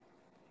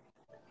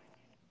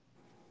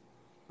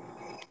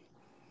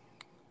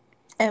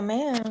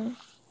Amen.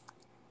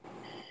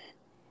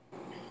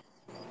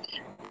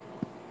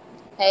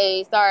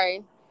 Hey,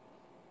 sorry.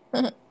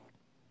 I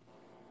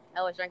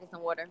was drinking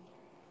some water.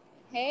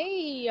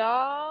 Hey,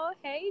 y'all.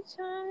 Hey,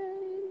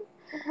 Chun.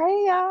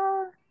 Hey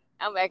y'all.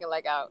 I'm acting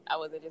like I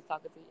wasn't just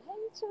talking to you.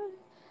 Hey, Chun.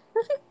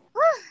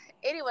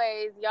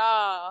 Anyways,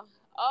 y'all.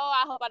 Oh,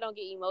 I hope I don't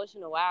get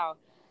emotional. Wow.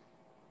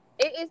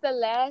 It is the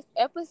last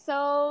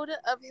episode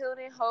of Healed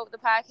and Hope, the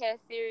podcast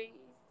series.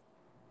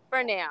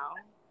 For now.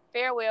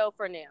 Farewell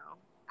for now.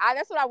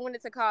 That's what I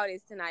wanted to call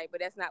this tonight, but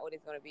that's not what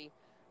it's going to be.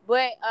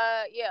 But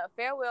yeah,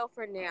 farewell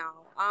for now.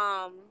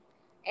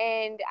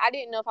 And I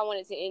didn't know if I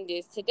wanted to end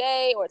this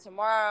today or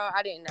tomorrow.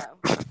 I didn't know,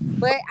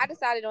 but I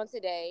decided on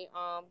today.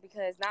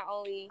 Because not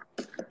only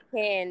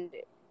can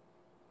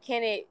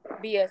it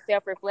be a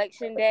self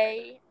reflection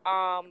day,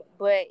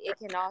 but it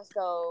can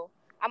also.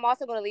 I'm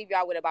also going to leave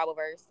y'all with a Bible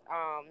verse,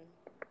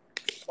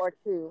 or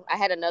two. I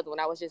had another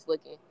one. I was just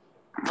looking.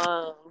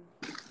 Um,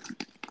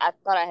 I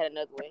thought I had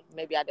another one.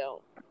 Maybe I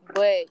don't.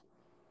 But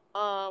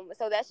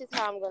so that's just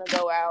how I'm gonna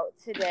go out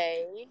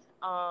today.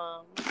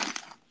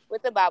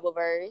 With the Bible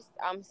verse.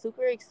 I'm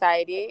super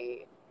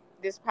excited.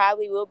 This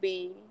probably will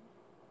be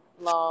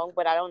long,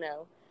 but I don't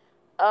know.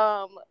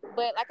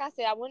 But like I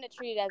said, I want to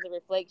treat it as a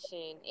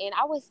reflection, and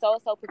I was so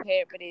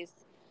prepared for this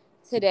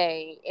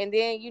today. And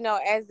then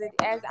as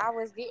I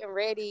was getting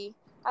ready,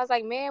 I was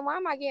like, man, why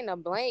am I getting a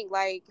blank?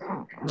 Like,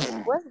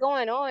 what's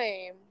going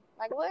on?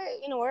 Like, what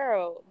in the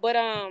world? But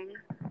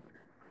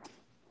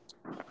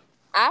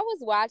I was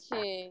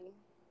watching.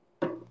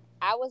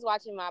 I was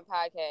watching my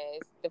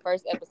podcast, the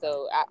first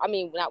episode. I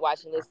mean, not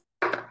watching, listening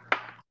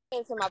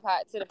to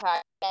the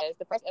podcast,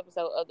 the first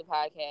episode of the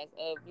podcast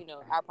of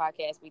our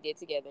podcast we did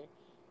together,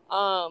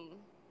 um,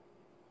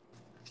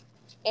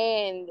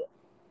 and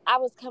I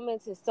was coming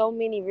to so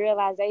many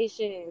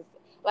realizations.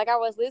 Like I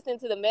was listening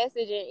to the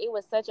message, and it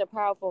was such a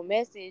powerful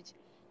message.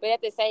 But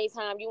at the same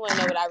time, you want to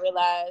know what I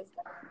realized?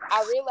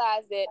 I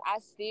realized that I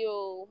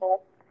still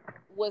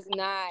was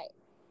not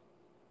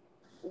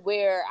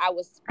where I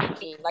was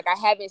speaking. Like I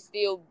haven't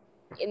still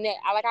in that.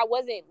 Like I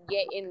wasn't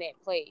yet in that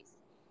place.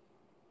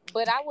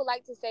 But I would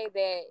like to say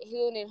that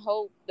Healing and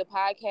Hope, the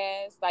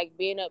podcast, like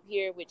being up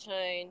here with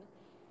Chun,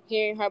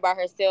 hearing her by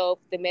herself,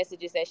 the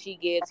messages that she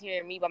gives,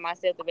 hearing me by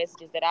myself, the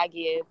messages that I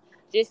give,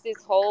 just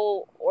this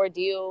whole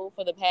ordeal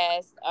for the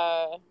past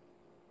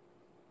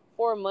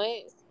 4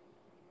 months,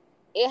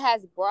 it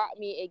has brought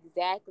me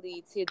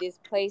exactly to this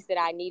place that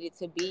I needed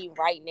to be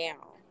right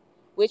now,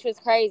 which was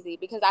crazy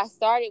because I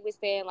started with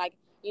saying, like,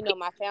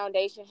 my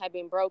foundation had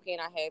been broken.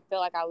 I had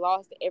felt like I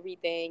lost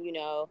everything, and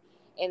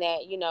that,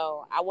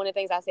 one of the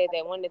things I said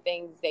that one of the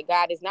things that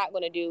God is not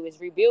going to do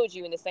is rebuild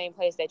you in the same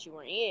place that you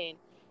were in.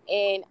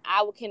 And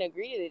I can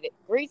agree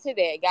to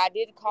that. God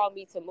did call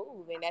me to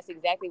move, and that's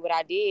exactly what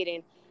I did.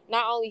 And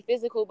not only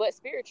physical, but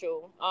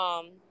spiritual.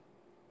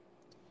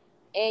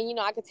 And,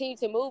 I continue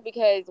to move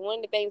because one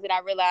of the things that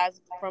I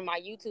realized from my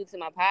YouTube to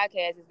my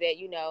podcast is that,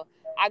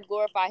 I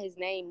glorify his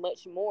name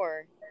much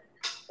more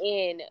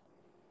in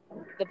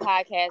the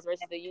podcast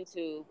versus the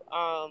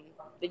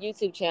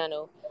YouTube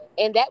channel.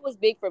 And that was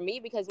big for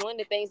me because one of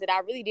the things that I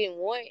really didn't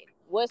want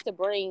was to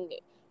bring,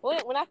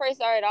 when I first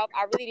started off,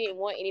 I really didn't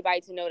want anybody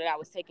to know that I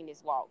was taking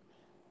this walk.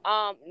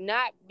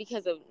 Not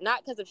because of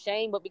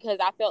shame, but because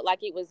I felt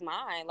like it was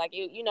mine. Like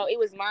it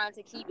was mine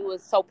to keep. It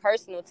was so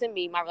personal to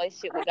me, my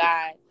relationship with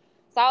God.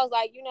 So I was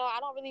like, I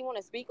don't really want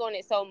to speak on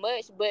it so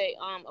much, but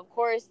of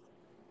course,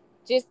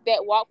 just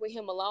that walk with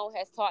him alone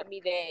has taught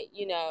me that,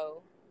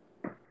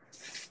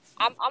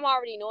 I'm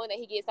already knowing that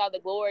he gets all the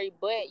glory,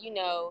 but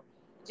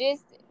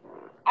just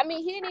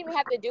he didn't even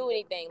have to do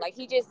anything. Like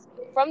he just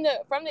from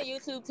the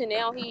YouTube to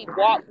now he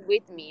walked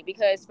with me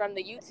because from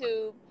the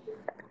YouTube,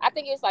 I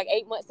think it's like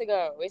 8 months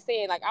ago. It's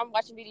saying like I'm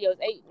watching videos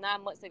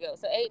 8-9 months ago.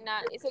 So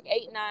it took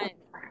 8-9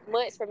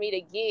 months for me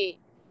to get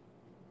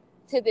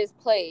to this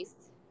place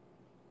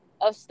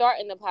of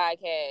starting the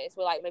podcast.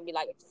 Well, like maybe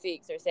like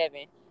 6 or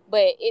 7,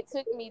 but it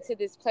took me to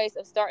this place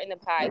of starting the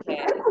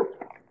podcast,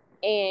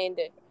 and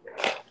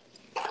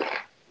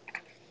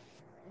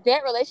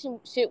that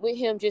relationship with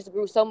him just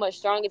grew so much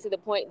stronger to the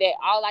point that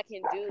all I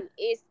can do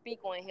is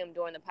speak on him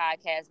during the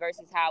podcast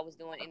versus how I was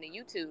doing in the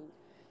YouTube.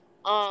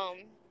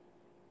 Um,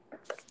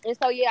 And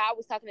so, yeah, I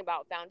was talking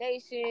about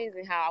foundations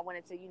and how I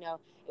wanted to,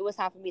 it was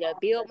time for me to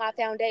build my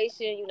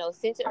foundation,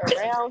 centered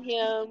around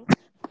him,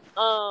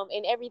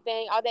 and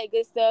everything, all that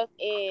good stuff.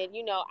 And,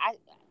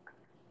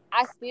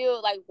 I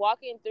still like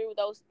walking through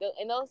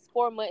in those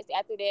 4 months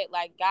after that,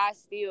 like God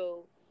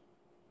still,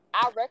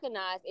 I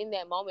recognized in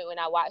that moment when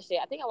I watched it,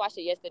 I think I watched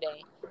it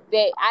yesterday,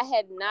 that I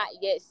had not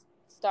yet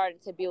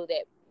started to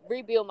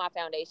rebuild my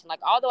foundation.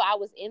 Like, although I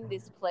was in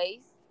this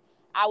place,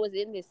 I was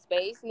in this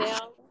space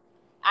now.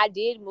 I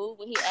did move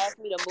when he asked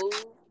me to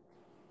move.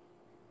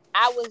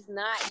 I was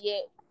not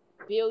yet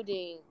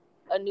building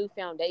a new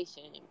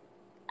foundation.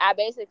 I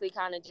basically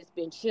kind of just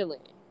been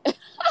chilling.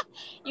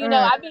 Mm.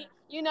 I've been,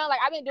 like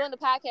I've been doing the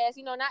podcast,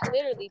 not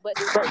literally, but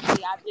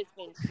spiritually, I've just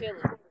been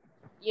chilling,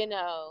 you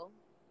know.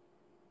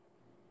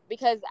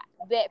 because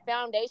that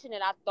foundation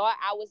that I thought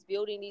I was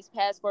building these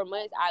past 4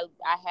 months, I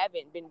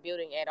haven't been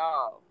building at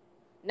all.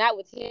 Not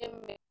with him.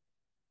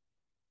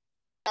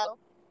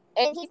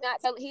 And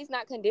he's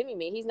not condemning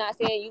me. He's not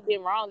saying you've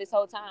been wrong this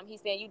whole time.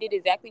 He's saying you did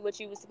exactly what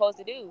you were supposed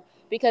to do.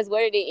 Because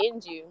where did it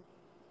end you?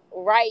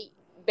 Right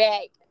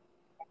back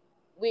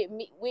with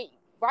me,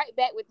 right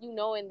back with you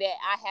knowing that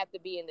I have to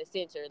be in the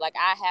center. Like,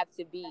 I have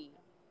to be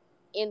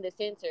in the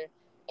center.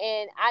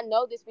 And I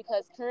know this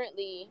because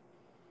currently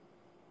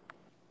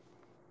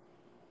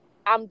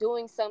I'm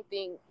doing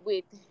something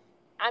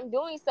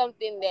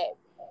that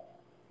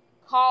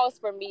calls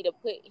for me to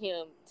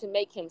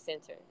make him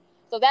center.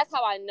 So that's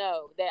how I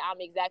know that I'm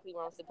exactly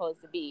where I'm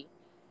supposed to be.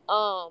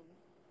 I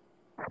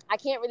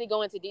can't really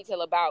go into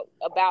detail about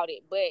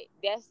it, but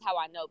that's how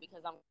I know,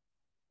 because I'm, you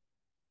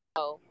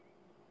know,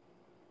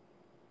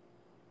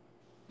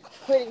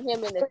 putting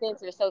him in the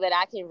center so that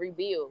I can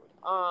rebuild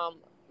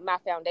my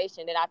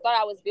foundation that I thought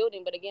I was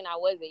building, but again, I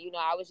wasn't.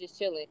 I was just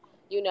chilling.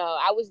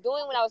 I was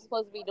doing what I was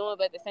supposed to be doing,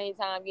 but at the same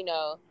time,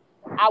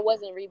 I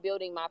wasn't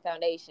rebuilding my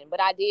foundation.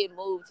 But I did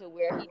move to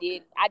where he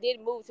did. I did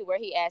move to where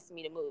he asked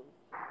me to move.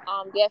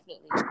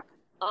 Definitely.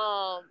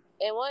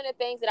 And one of the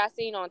things that I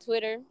seen on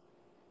Twitter,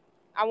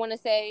 I want to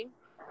say,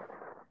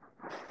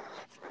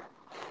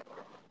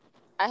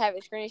 I have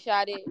it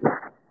screenshotted.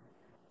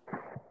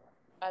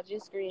 I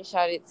just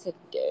screenshotted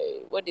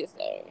today. What did it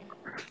say?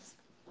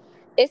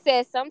 It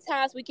says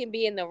sometimes we can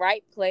be in the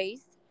right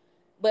place,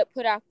 but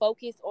put our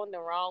focus on the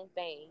wrong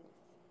things.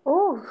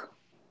 Ooh.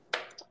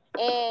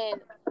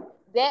 And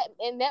that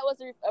was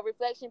a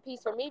reflection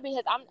piece for me,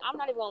 because I'm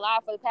not even gonna lie.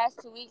 For the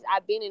past 2 weeks,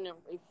 I've been in a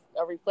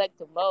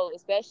reflective mode,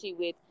 especially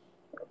with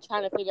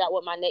trying to figure out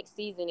what my next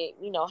season is.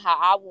 How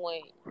I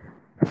want.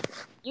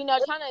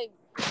 Trying to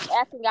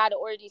asking God to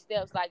order these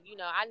steps. Like,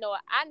 I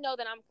know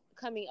that I'm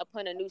coming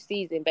upon a new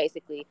season,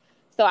 basically.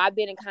 So I've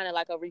been in kind of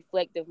like a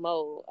reflective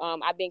mode.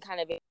 I've been kind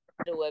of in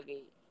the middle of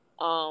it.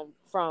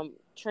 From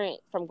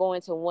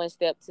going to one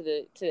step to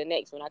the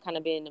next one. I kind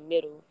of been in the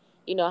middle.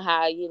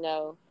 How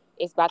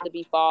it's about to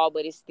be fall,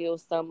 but it's still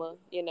summer.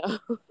 You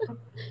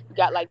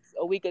got like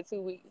a week or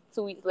 2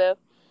 weeks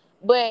left,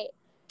 but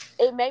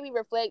it made me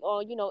reflect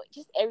on,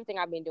 just everything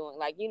I've been doing.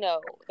 Like,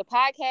 the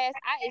podcast,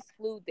 I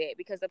exclude that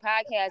because the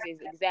podcast is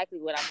exactly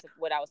what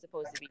I was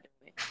supposed to be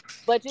doing.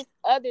 But just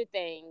other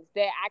things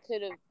that I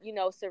could have,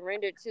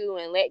 surrendered to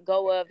and let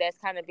go of, that's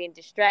kind of been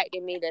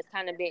distracting me, that's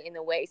kind of been in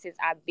the way since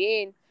I've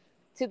been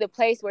to the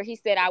place where he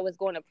said I was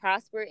going to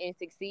prosper and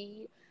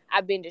succeed.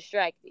 I've been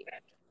distracted.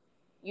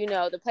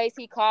 The place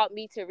he called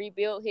me to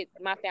rebuild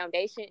my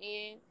foundation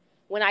in,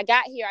 when I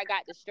got here, I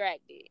got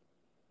distracted,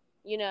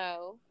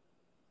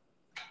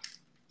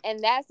 and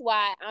that's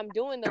why I'm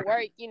doing the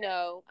work,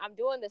 I'm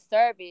doing the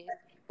service,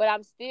 but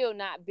I'm still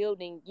not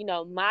building,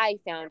 my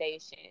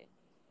foundation.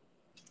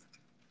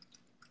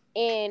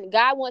 And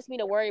God wants me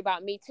to worry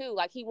about me too.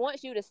 Like, he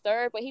wants you to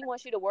serve, but he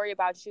wants you to worry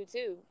about you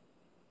too.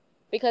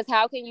 Because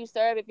how can you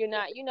serve if you're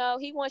not, he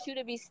wants you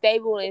to be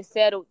stable and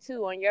settled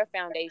too on your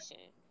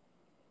foundation.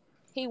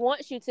 He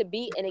wants you to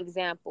be an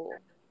example.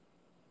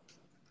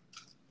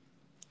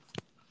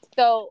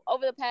 So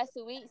over the past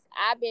 2 weeks,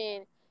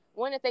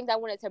 one of the things I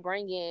wanted to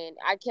bring in,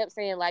 I kept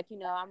saying, like,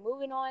 I'm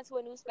moving on to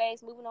a new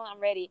space, moving on,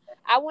 I'm ready.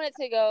 I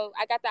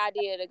got the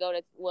idea to go to,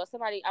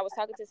 I was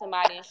talking to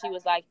somebody and she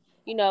was like,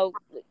 you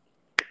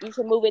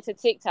should move it to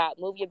TikTok,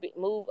 move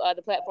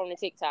the platform to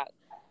TikTok.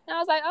 And I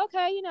was like,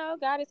 okay,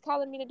 God is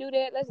calling me to do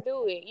that. Let's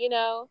do it.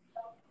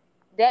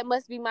 That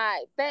must be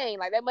my thing.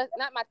 Like, that must,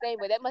 not my thing,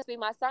 but that must be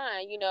my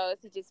sign,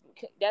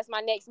 that's my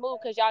next move.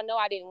 Cause y'all know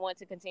I didn't want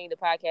to continue the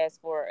podcast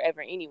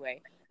forever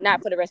anyway,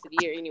 not for the rest of the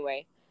year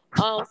anyway.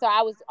 So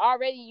I was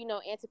already,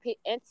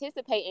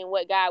 anticipating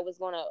what God was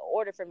going to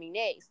order for me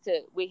next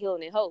with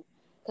Healing and Hope.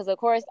 Cause of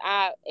course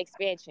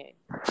expansion.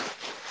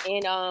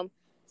 And,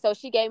 so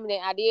she gave me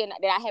the idea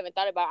that I haven't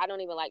thought about. I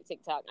don't even like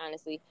TikTok,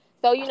 honestly.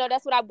 So,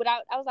 that's what I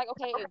was like,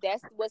 okay, if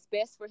that's what's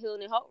best for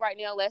Healing and Hope right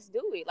now, let's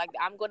do it. Like,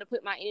 I'm going to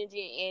put my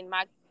energy and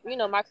my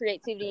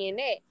creativity in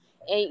that.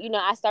 And,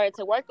 I started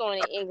to work on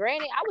it. And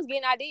granted, I was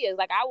getting ideas.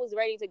 Like, I was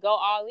ready to go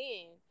all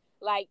in,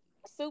 like,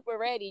 super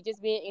ready,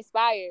 just being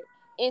inspired.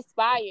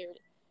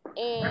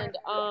 And,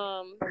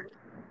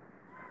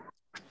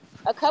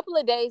 a couple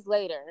of days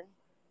later,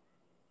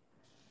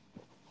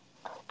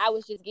 I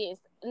was just getting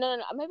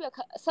maybe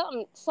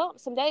some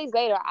days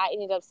later, I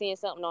ended up seeing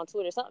something else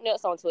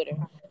on Twitter.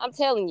 I'm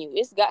telling you,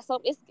 it's got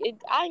some.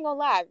 I ain't gonna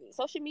lie,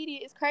 social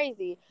media is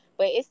crazy,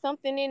 but it's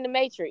something in the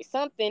matrix,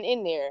 something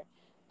in there.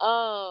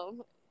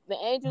 The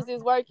angels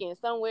is working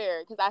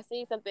somewhere, because I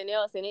seen something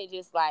else and it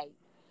just like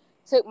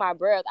took my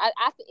breath.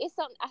 It's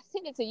something I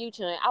sent it to you,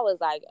 Chun. I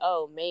was like,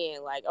 oh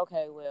man, like,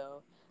 okay,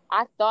 well,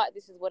 I thought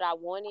this is what I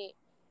wanted,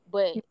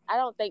 but I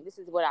don't think this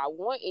is what I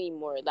want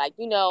anymore. Like,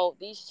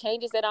 these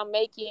changes that I'm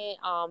making,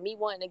 me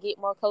wanting to get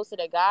more closer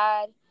to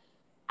God,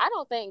 I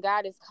don't think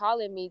God is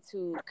calling me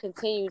to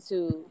continue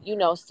to,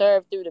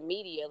 serve through the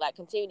media, like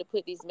continue to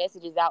put these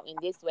messages out in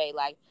this way.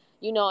 Like,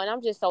 and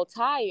I'm just so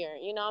tired,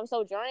 I'm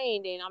so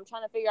drained, and I'm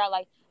trying to figure out,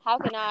 like, how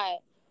can I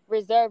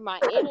reserve my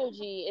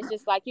energy. It's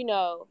just like,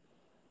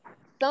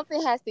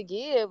 something has to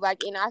give.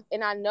 Like,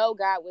 and I know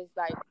God was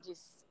like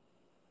just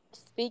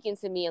speaking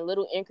to me in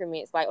little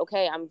increments. Like,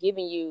 okay, I'm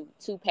giving you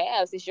two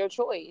paths. It's your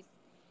choice.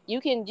 You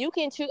can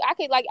choose. I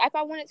could, like, if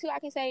I wanted to, I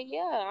can say,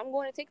 yeah, I'm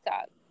going to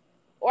TikTok.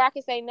 Or I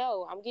can say,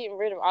 no, I'm getting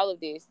rid of all of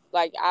this.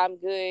 Like, I'm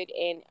good,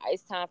 and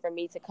it's time for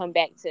me to come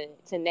back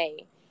to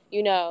Nay,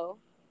 you know?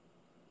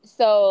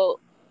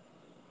 So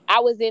I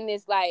was in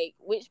this, like,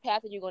 which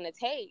path are you going to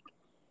take?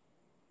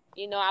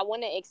 I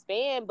want to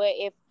expand, but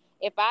if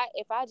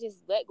I just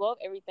let go of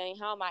everything,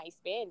 how am I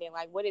expanding?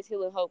 Like, what is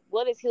healing hope?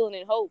 What is healing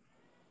and hope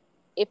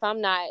if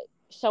I'm not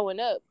showing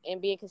up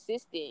and being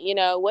consistent?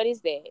 What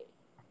is that?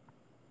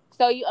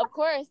 So of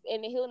course,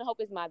 and the healing and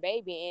hope is my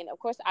baby, and of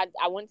course,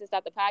 I wanted to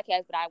start the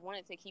podcast, but I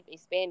wanted to keep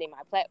expanding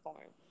my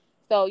platform.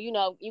 So you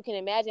can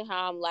imagine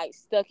how I'm like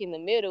stuck in the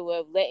middle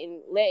of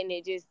letting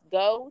it just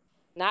go,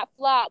 not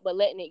flop, but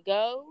letting it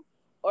go,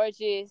 or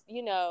just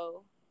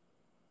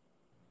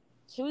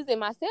choosing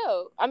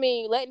myself. I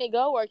mean, letting it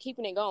go or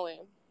keeping it going.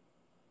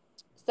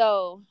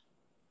 So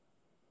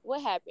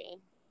what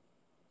happened?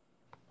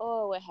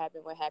 Oh, what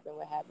happened? What happened?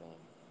 What happened?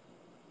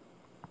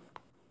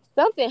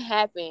 Something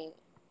happened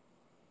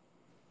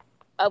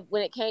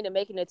when it came to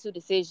making the two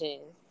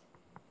decisions.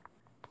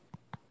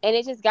 And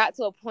it just got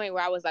to a point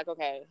where I was like,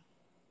 okay,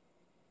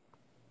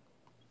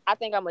 I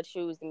think I'm going to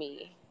choose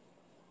me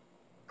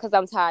because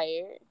I'm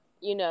tired,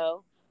 you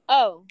know.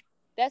 Oh,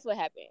 that's what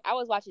happened. I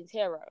was watching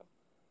Tarot,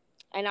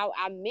 and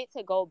I meant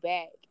to go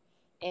back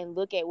and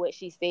look at what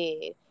she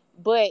said.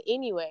 But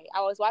anyway,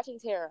 I was watching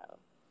Tarot,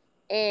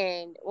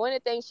 and one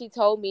of the things she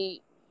told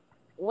me,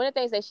 one of the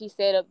things that she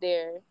said up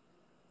there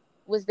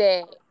was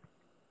that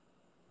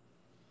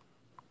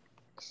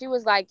she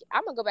was like,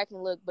 I'm going to go back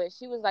and look, but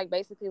she was like,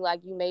 basically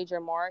like, you made your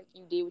mark,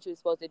 you did what you were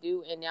supposed to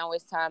do, and now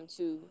it's time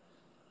to,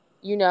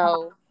 you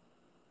know,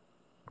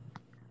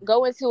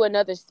 go into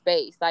another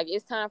space. Like,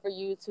 it's time for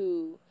you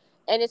to,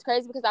 and it's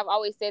crazy because I've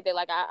always said that,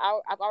 like,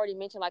 I've already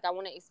mentioned, like, I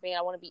want to expand,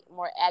 I want to be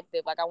more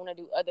active, like, I want to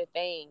do other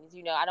things,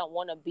 I don't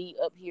want to be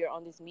up here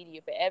on this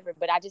media forever,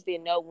 but I just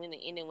didn't know when the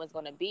ending was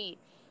going to be.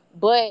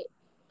 But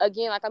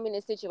again, like, I'm in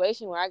a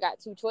situation where I got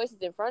two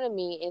choices in front of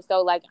me, and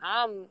so, like,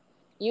 I'm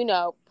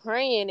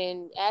praying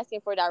and asking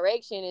for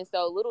direction, and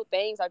so little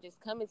things are just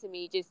coming to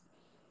me, just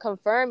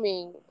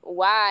confirming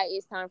why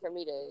it's time for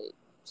me to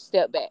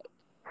step back,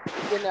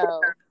 you know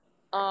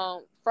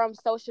from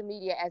social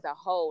media as a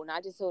whole,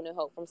 not just Healing and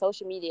Hope, from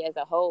social media as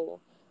a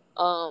whole.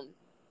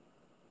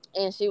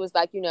 And she was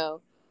like, you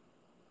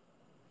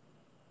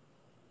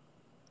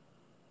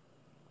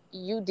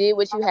did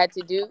what you had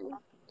to do.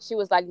 She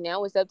was like,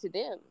 now it's up to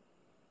them.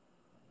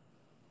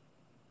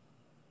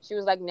 She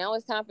was like, now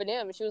it's time for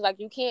them. She was like,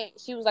 you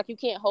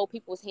can't hold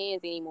people's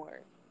hands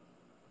anymore.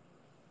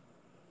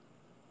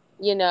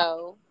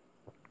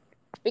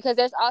 Because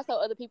there's also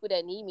other people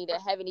that need me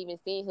that haven't even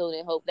seen Healing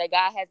and Hope.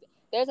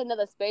 There's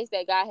another space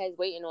that God has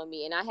waiting on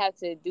me, and I have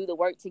to do the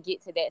work to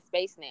get to that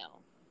space now.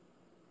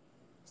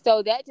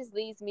 So that just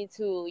leads me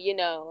to,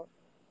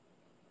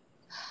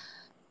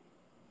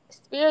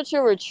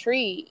 spiritual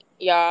retreat,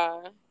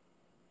 y'all.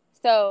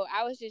 So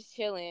I was just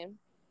chilling.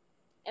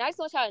 And I just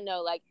want y'all to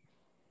know, like,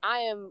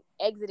 I am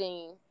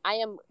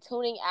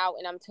tuning out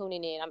and I'm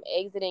tuning in. I'm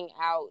exiting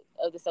out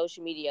of the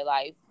social media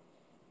life.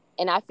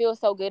 And I feel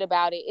so good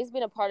about it. It's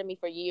been a part of me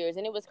for years.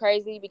 And it was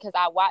crazy because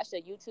I watched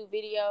a YouTube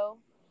video.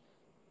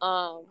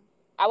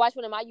 I watched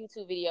one of my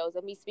YouTube videos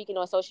of me speaking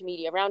on social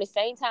media around the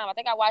same time. I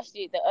think I watched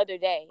it the other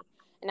day.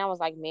 And I was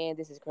like, man,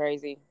 this is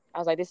crazy. I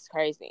was like, this is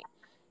crazy.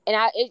 And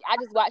I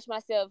just watched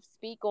myself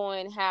speak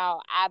on how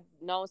I've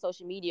known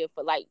social media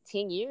for like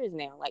 10 years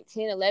now, like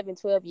 10, 11,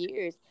 12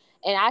 years.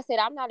 And I said,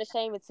 I'm not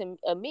ashamed to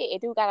admit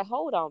it do got a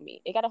hold on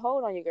me. It got a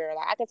hold on you, girl.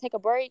 Like, I can take a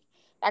break.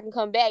 I can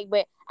come back.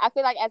 But I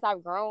feel like as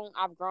I've grown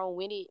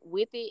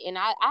with it. And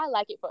I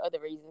like it for other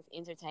reasons,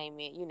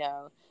 entertainment,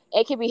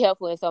 It can be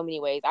helpful in so many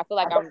ways. I feel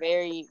like I'm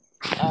very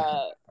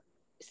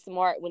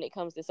smart when it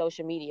comes to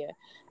social media.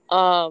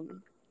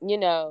 Um, you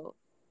know,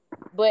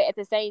 but at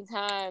the same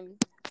time,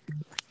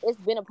 it's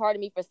been a part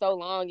of me for so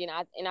long, and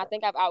I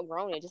think I've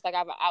outgrown it. Just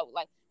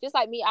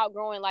like me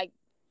outgrowing like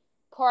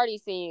party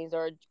scenes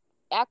or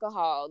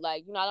alcohol.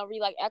 Like, I don't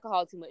really like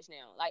alcohol too much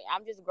now. Like,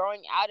 I'm just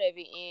growing out of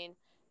it, and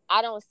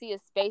I don't see a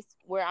space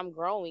where I'm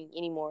growing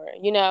anymore.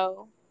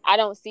 I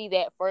don't see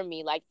that for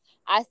me. Like,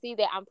 I see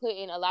that I'm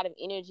putting a lot of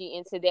energy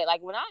into that.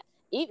 Like, when I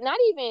eat, not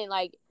even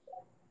like,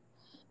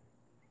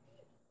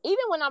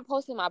 even when I'm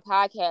posting my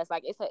podcast,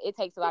 like, it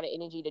takes a lot of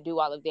energy to do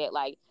all of that.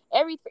 Like,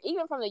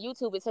 even from the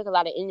YouTube, it took a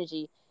lot of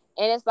energy,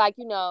 and it's like,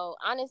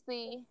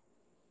 honestly,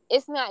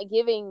 it's not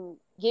giving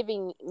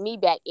me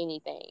back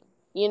anything,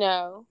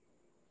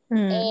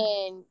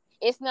 and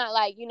it's not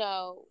like,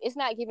 it's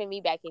not giving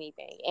me back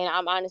anything, and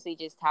I'm honestly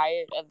just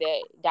tired of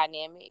that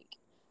dynamic.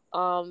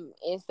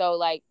 And so,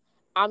 like,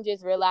 I'm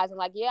just realizing,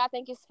 like, yeah, I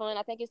think it's fun,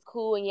 I think it's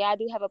cool, and yeah, I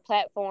do have a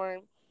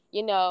platform,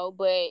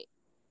 but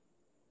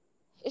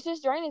it's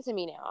just draining to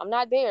me now. I'm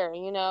not there, I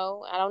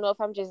don't know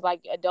if I'm just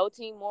like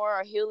adulting more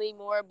or healing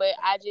more, but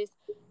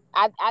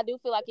I do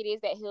feel like it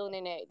is that healing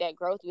and that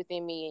growth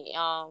within me.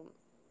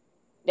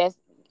 That's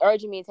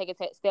urging me to take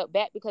a step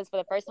back, because for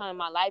the first time in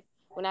my life,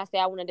 when I say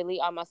I want to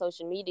delete all my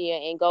social media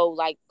and go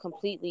like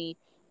completely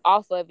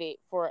off of it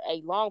for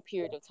a long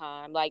period of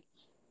time, like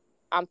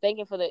I'm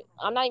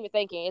not even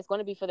thinking, it's going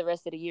to be for the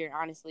rest of the year,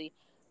 honestly,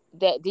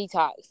 that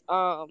detox.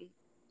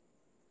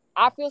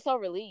 I feel so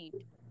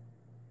relieved.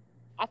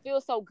 I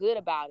feel so good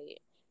about it.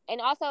 And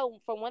also,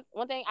 for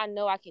one thing, I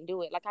know I can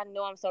do it. Like, I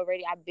know I'm so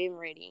ready. I've been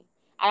ready.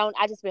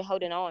 I just been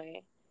holding on,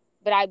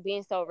 but I've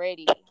been so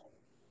ready.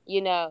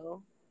 You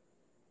know,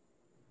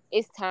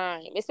 it's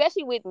time,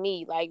 especially with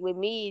me. Like, with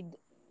me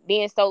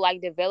being so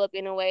like developed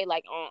in a way,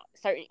 like on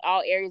certain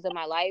all areas of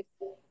my life,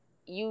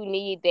 you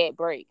need that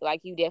break.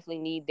 Like, you definitely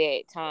need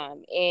that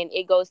time. And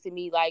it goes to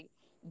me like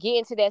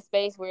getting to that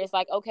space where it's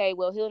like, okay,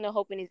 well, healing and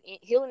hope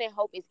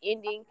is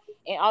ending.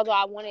 And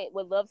although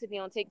would love to be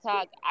on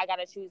TikTok, I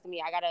gotta choose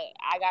me.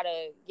 I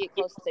gotta get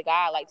closer to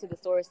God, like to the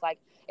source. Like,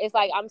 it's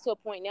like I'm to a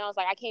point now. It's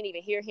like I can't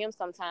even hear Him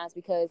sometimes,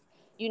 because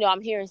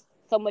I'm hearing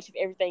so much of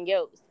everything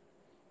else.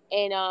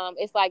 And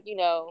it's like,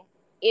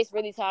 it's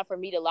really time for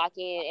me to lock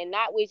in, and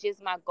not with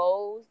just my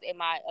goals and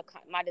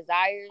my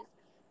desires,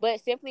 but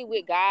simply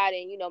with God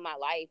and my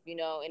life,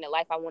 and the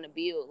life I want to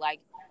build. Like,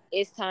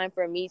 it's time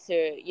for me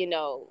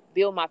to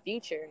build my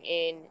future.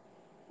 And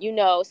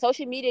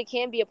social media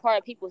can be a part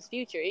of people's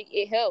future.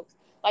 It helps.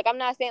 Like, I'm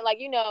not saying, like,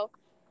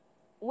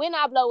 when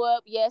I blow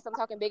up, yes, I'm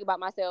talking big about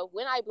myself.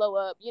 When I blow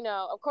up,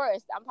 of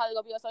course, I'm probably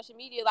gonna be on social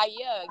media, like,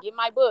 yeah, get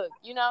my book,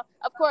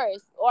 of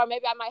course. Or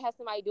maybe I might have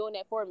somebody doing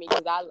that for me,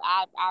 because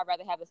I'd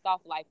rather have the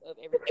soft life of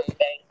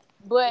everything.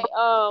 But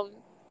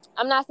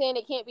I'm not saying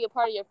it can't be a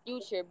part of your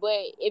future.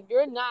 But if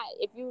you're not,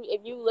 if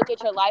you look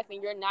at your life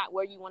and you're not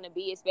where you want to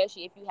be,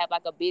 especially if you have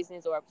like a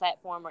business or a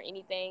platform or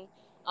anything,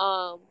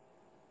 um,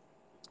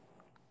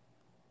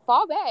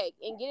 fall back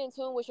and get in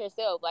tune with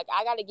yourself. Like,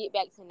 I got to get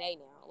back to Nay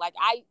now. Like,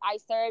 I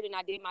served and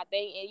I did my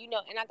thing, and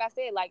and like I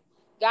said, like,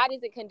 God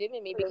isn't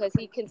condemning me, because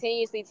He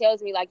continuously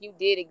tells me, like, you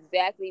did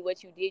exactly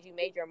what you did. You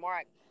made your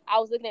mark. I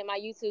was looking at my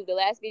YouTube, the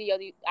last video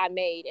that I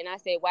made, and I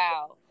said,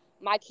 wow,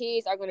 my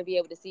kids are going to be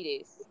able to see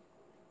this,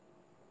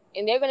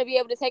 and they're going to be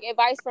able to take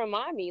advice from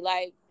mommy.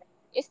 Like,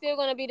 it's still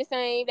going to be the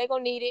same. They're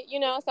going to need it.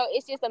 So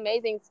it's just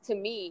amazing to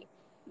me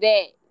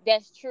that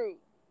that's true.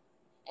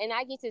 And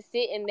I get to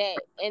sit in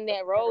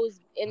that rose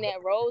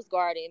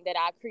garden that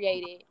I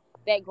created.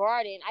 That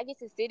garden, I get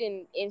to sit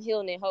in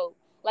healing and hope.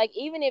 Like,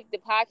 even if the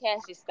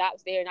podcast just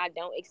stops there and I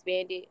don't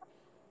expand it,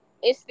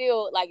 it's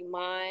still like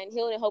mine.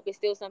 Healing and hope is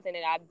still something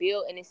that I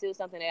built, and it's still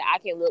something that I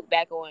can look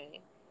back on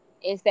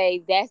and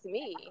say, that's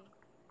me.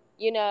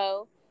 you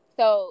know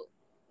so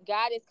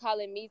God is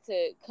calling me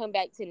to come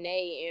back to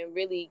Nay and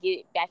really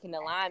get back in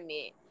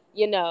alignment.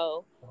 you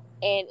know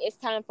and it's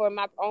time for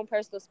my own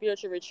personal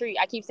spiritual retreat.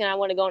 I keep saying I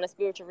want to go on a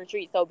spiritual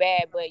retreat so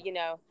bad, but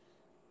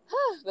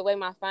the way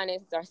my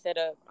finances are set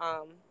up,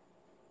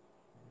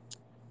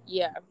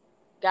 yeah,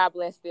 God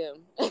bless them.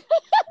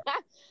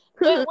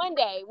 But one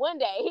day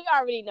he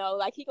already know,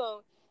 like, he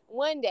gonna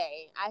one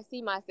day I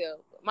see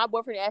myself. My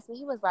boyfriend asked me,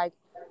 he was like,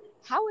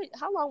 how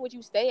long would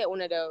you stay at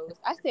one of those?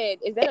 I said,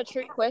 is that a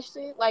trick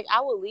question? Like,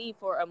 I would leave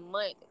for a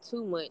month,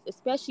 2 months,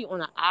 especially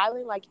on an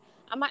island. Like,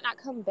 I might not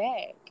come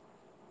back.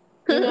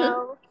 You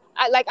know,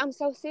 I'm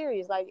so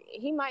serious. Like,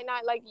 he might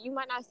not, like, you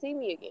might not see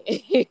me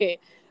again.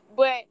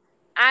 But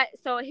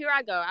so here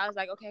I go. I was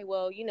like, okay,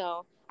 well,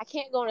 I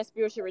can't go on a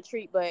spiritual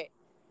retreat, but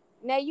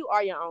now you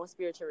are your own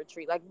spiritual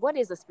retreat. Like, what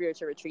is a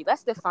spiritual retreat?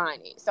 Let's define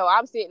it. So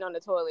I'm sitting on the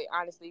toilet,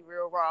 honestly,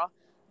 real raw.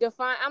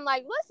 I'm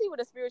like, let's see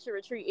what a spiritual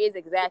retreat is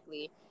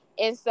exactly.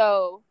 And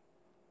so,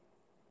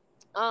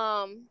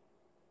 um,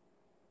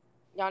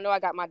 y'all know I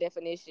got my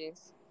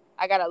definitions.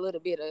 I got a little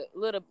bit of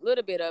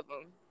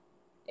them,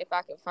 if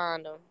I can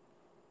find them.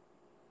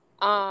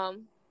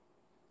 Um,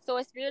 so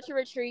a spiritual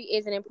retreat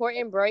is an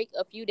important break,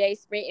 a few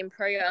days spent in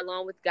prayer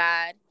along with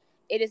God.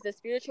 It is the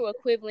spiritual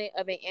equivalent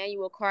of an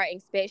annual car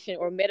inspection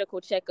or medical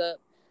checkup,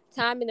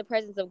 time in the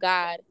presence of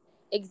God,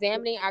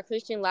 examining our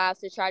Christian lives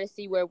to try to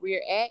see where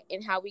we're at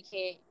and how we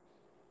can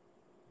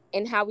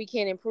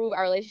improve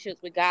our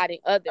relationships with God and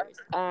others.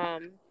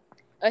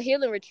 A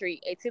healing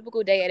retreat. A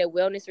typical day at a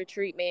wellness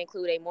retreat may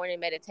include a morning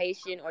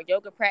meditation or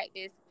yoga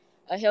practice,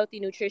 a healthy,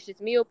 nutritious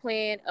meal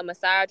plan, a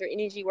massage or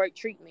energy work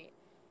treatment.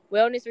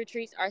 Wellness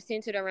retreats are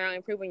centered around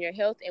improving your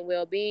health and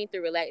well-being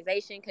through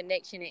relaxation,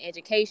 connection, and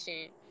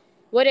education.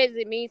 What does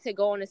it mean to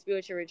go on a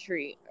spiritual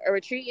retreat? A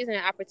retreat is an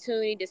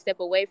opportunity to step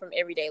away from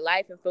everyday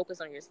life and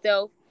focus on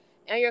yourself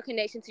and your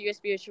connection to your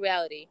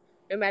spirituality,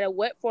 no matter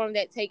what form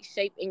that takes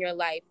shape in your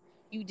life.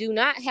 You do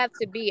not have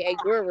to be a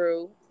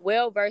guru,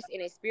 well versed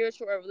in a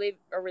spiritual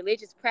or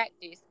religious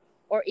practice,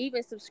 or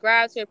even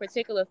subscribe to a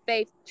particular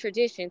faith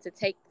tradition to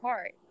take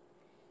part.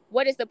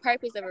 What is the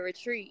purpose of a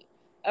retreat?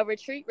 A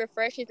retreat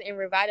refreshes and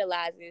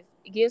revitalizes.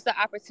 It gives the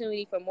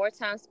opportunity for more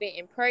time spent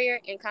in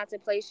prayer and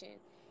contemplation,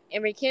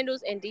 and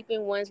rekindles and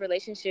deepens one's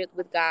relationship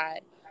with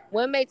God.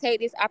 One may take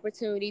this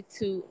opportunity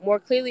to more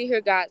clearly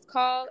hear God's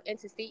call and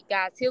to seek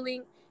God's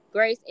healing,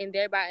 grace, and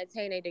thereby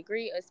attain a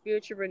degree of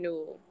spiritual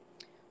renewal.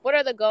 What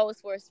are the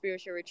goals for a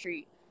spiritual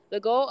retreat? The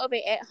goal of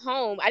an at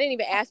home, I didn't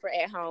even ask for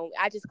at home.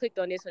 I just clicked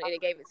on this one and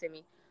it gave it to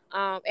me.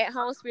 At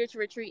home spiritual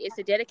retreat is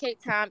to dedicate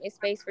time and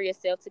space for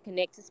yourself to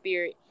connect to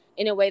spirit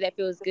in a way that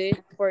feels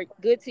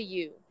good to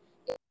you.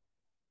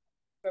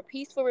 For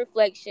peaceful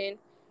reflection,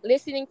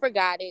 listening for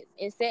guidance,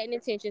 and setting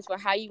intentions for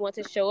how you want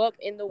to show up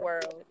in the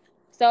world.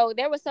 So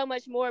there was so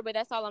much more, but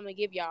that's all I'm gonna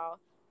give y'all.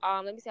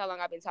 Let me see how long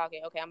I've been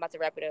talking. Okay, I'm about to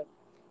wrap it up.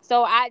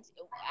 So I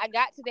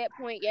got to that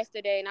point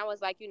yesterday, and I was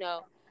like,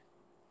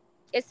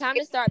 it's time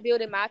to start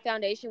building my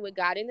foundation with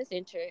God in the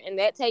center, and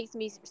that takes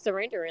me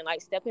surrendering,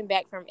 like stepping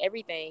back from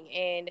everything.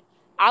 And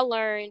I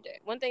learned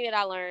one thing that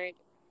I learned.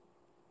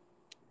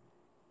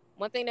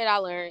 One thing that I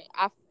learned.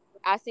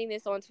 I seen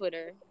this on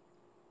Twitter.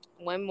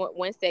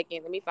 1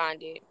 second. Let me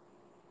find it.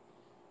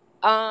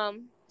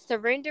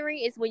 Surrendering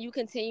is when you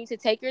continue to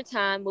take your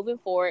time moving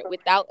forward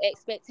without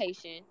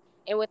expectation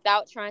and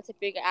without trying to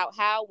figure out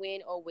how,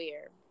 when, or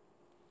where.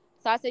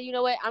 So I said, you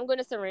know what? I'm going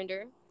to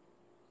surrender.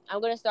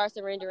 I'm going to start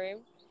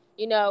surrendering.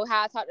 You know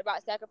how I talked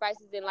about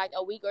sacrifices in like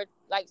a week or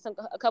like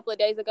a couple of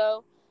days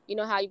ago. You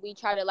know how we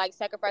try to like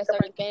sacrifice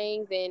certain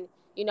things, and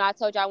I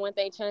told y'all one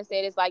thing Chun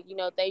said is like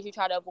things you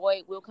try to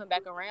avoid will come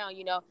back around.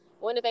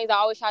 One of the things I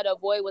always try to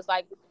avoid was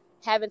like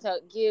having to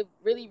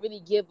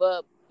really give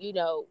up.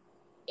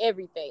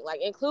 Everything,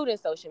 like including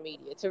social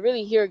media, to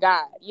really hear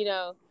God.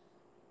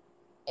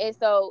 And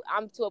so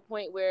I'm to a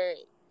point where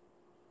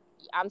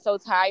I'm so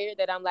tired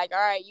that I'm like, all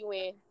right, you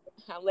win.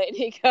 I'm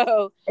letting it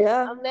go.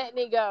 Yeah. I'm letting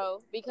it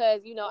go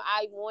because,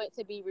 I want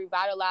to be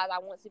revitalized. I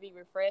want to be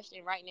refreshed.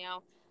 And right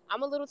now,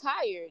 I'm a little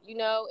tired,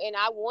 and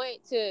I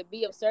want to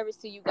be of service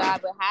to you,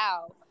 God, but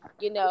how,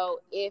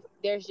 if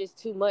there's just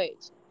too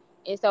much.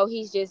 And so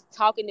he's just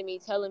talking to me,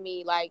 telling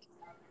me, like,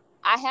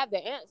 I have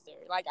the answer.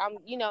 Like, and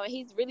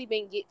he's really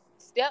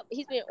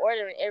he's been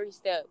ordering every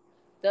step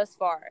thus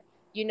far,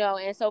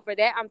 and so for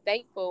that, I'm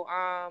thankful.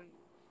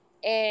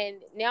 And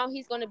now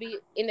he's going to be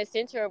in the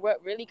center of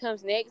what really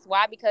comes next.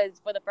 Why?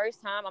 Because for the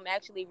first time, I'm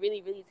actually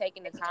really, really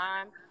taking the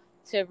time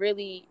to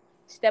really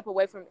step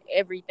away from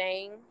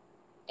everything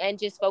and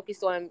just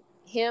focus on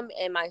him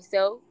and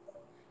myself.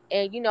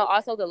 And,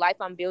 also the life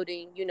I'm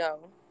building,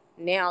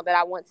 now that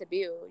I want to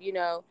build.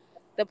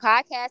 The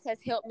podcast has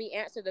helped me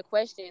answer the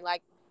question,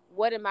 like,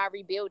 what am I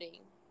rebuilding?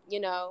 You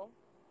know,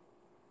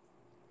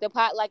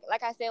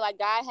 like I said, like,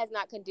 God has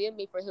not condemned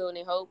me for healing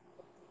and hope.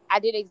 I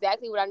did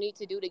exactly what I need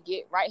to do to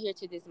get right here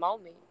to this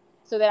moment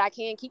so that I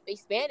can keep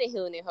expanding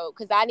healing and hope.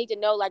 Because I need to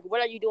know, like, what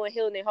are you doing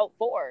healing and hope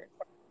for?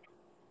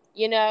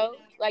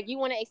 Like, you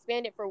want to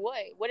expand it for what?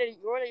 What are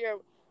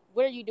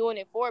you doing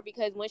it for?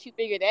 Because once you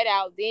figure that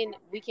out, then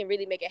we can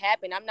really make it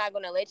happen. I'm not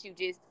going to let you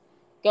just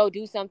go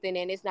do something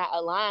and it's not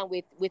aligned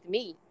with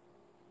me.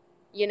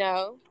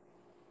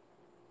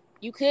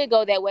 You could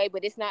go that way,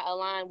 but it's not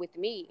aligned with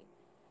me.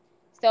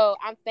 So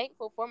I'm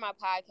thankful for my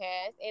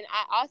podcast. And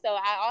I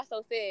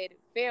also said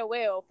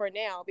farewell for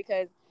now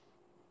because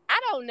I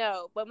don't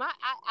know, but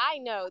I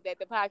know that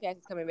the podcast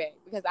is coming back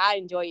because I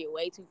enjoy it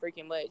way too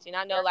freaking much. And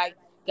I know, like,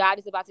 God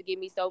is about to give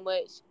me so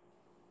much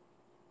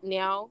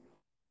now.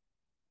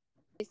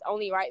 It's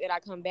only right that I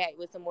come back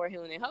with some more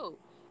healing and hope.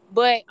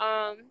 But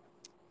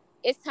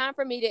it's time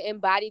for me to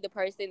embody the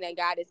person that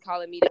God is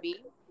calling me to be.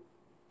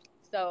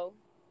 So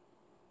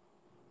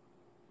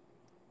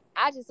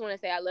I just want to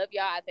say I love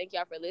y'all. I thank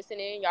y'all for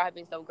listening. Y'all have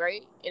been so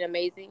great and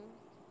amazing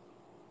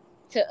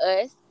to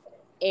us.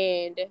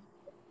 And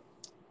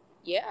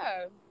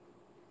yeah,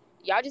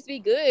 y'all just be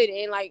good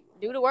and like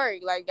do the work.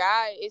 Like,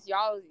 God, it's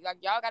y'all. Like,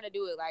 y'all got to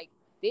do it. Like,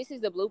 this is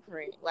the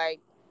blueprint. Like,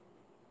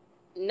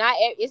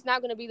 it's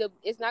not gonna be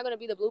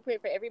the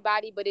blueprint for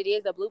everybody, but it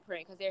is a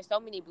blueprint because there's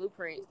so many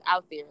blueprints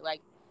out there.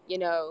 Like,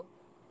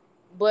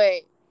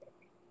 but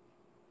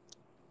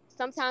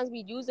sometimes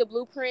we use a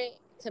blueprint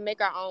to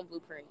make our own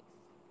blueprints.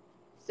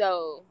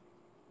 So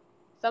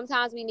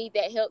sometimes we need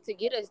that help to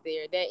get us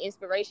there, that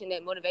inspiration,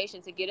 that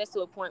motivation to get us to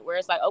a point where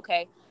it's like,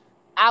 okay,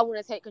 I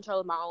want to take control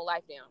of my own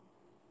life now.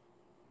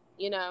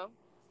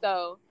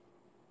 So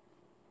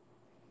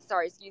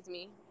sorry, excuse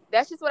me.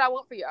 That's just what I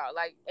want for y'all.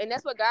 Like, and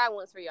that's what God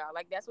wants for y'all.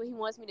 Like, that's what he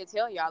wants me to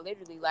tell y'all,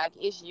 literally. Like,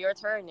 it's your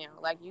turn now.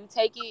 Like, you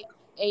take it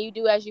and you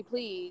do as you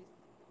please.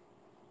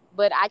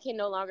 But I can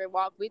no longer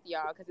walk with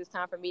y'all because it's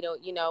time for me to,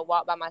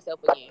 walk by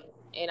myself again.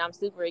 And I'm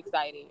super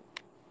excited.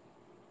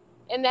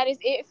 And that is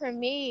it for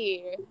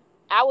me.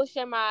 I will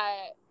share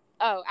my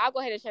I'll go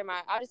ahead and share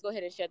my I'll just go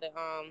ahead and share the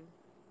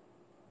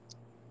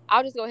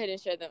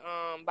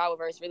Bible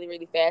verse really,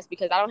 really fast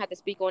because I don't have to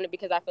speak on it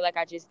because I feel like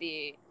I just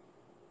did.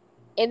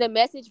 In the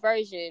Message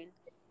version,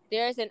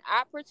 there's an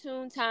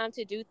opportune time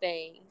to do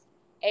things,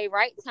 a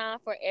right time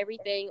for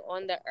everything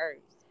on the earth.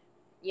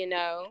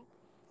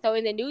 So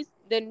in the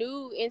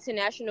new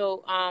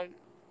international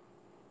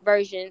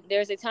version,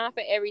 there's a time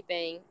for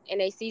everything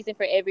and a season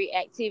for every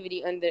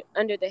activity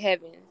under the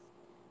heavens.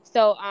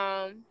 So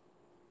I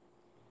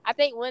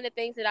think one of the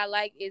things that I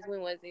like is,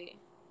 when was it?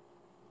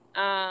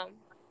 Um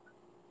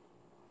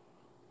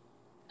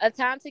a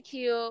time to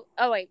kill.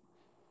 Oh wait,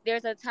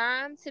 there's a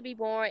time to be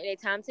born and a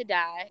time to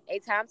die, a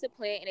time to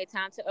plant and a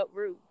time to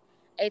uproot,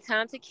 A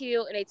time to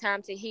kill and a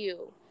time to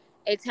heal.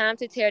 A time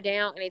to tear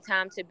down and a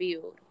time to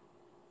build.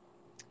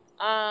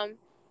 Um,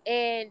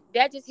 and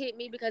that just hit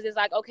me because it's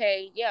like,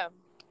 okay, yeah,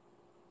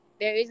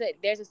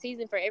 there's a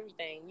season for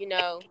everything, you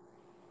know.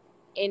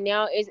 And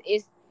now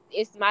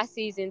it's my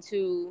season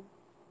to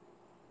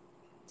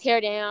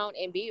tear down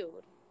and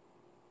build,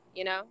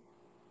 you know.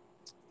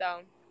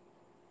 So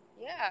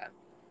yeah,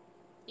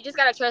 you just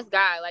gotta trust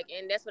God, like,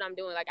 and that's what I'm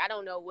doing. Like, I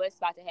don't know what's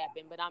about to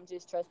happen, but I'm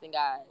just trusting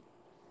God.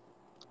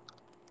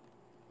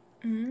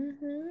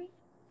 Mhm.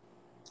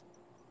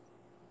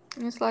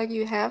 It's like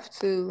you have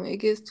to. It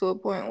gets to a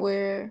point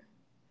where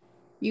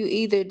you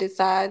either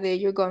decide that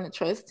you're going to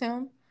trust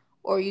him,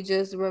 or you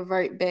just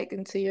revert back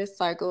into your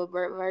cycle,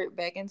 revert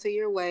back into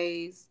your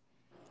ways.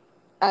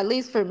 At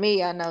least for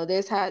me, I know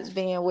that's how it's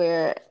been,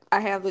 where I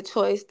have the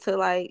choice to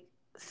like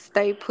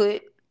stay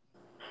put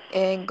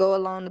and go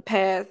along the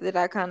path that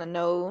I kind of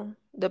know.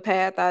 The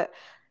path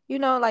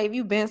like if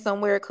you've been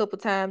somewhere a couple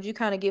times, you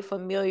kind of get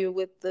familiar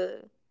with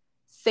the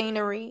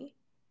scenery.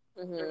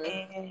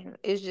 Mhm. And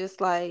it's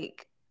just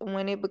like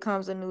when it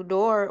becomes a new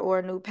door or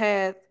a new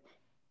path,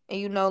 and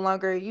you no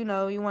longer, you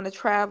want to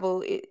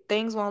travel,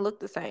 things won't look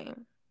the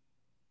same.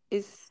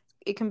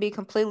 It can be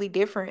completely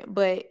different,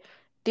 but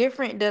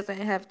different doesn't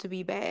have to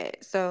be bad.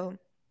 So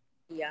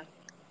Yeah.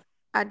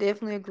 I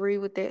definitely agree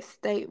with that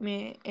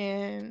statement,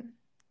 and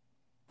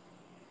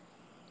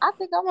I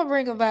think I'm gonna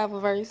bring a Bible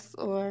verse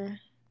or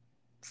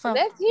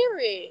something Let's hear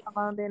it.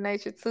 along that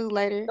nature too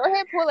later. Go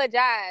ahead, pull a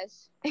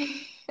Josh.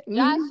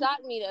 Josh Mhm.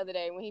 shocked me the other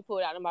day when he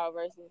pulled out the Bible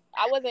verses.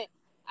 I wasn't.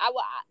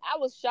 I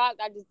was shocked.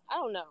 I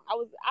don't know. I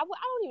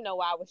don't even know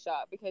why I was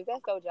shocked because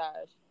that's so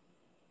Josh.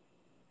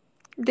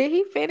 Did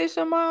he finish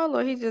them all,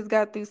 or he just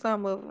got through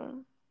some of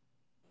them?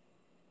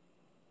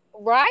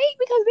 Right?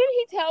 Because then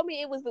he tell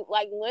me it was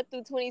like 1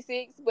 through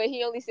 26, but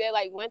he only said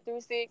like 1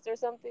 through 6 or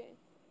something.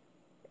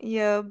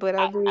 Yeah, but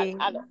I I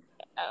mean, don't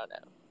I don't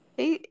know.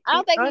 I he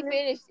don't think he honest.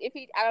 finished. If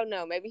he, I don't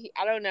know. Maybe he.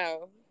 I don't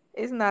know.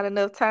 It's not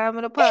enough time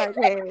in a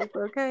podcast,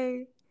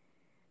 okay?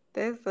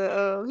 That's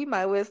he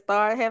might well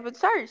start having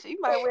church. He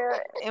might well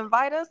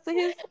invite us to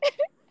his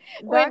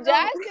When doggone.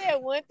 Josh said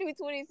 1 through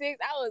 26,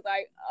 I was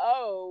like,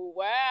 oh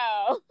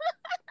wow.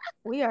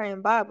 We are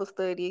in Bible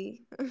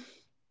study.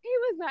 He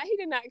was not. He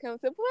did not come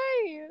to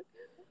play.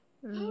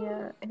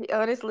 Yeah,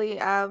 honestly,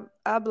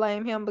 I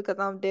blame him because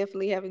I'm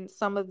definitely having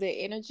some of the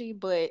energy,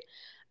 but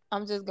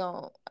I'm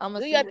gonna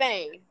Do see. your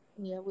thing.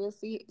 Yeah, we'll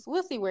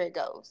see where it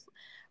goes.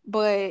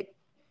 But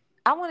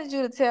I wanted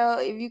you to tell,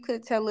 if you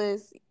could tell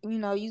us,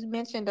 you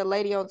mentioned a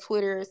lady on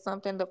Twitter or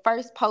something. The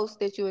first post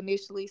that you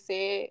initially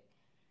said,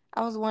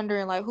 I was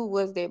wondering like who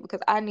was that,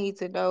 because I need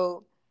to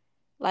know.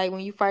 Like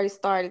when you first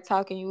started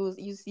talking,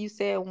 you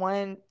said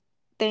one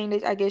thing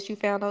that I guess you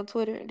found on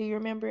Twitter. Do you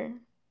remember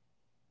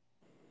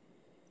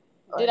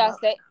or Did I no?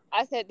 say?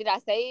 I said, did I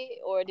say it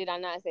or did I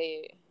not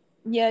say it?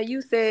 Yeah,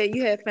 you said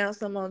you had found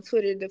some on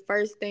Twitter. The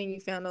first thing you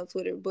found on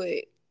Twitter,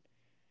 but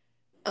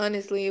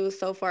honestly, it was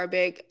so far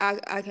back.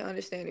 I can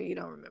understand if you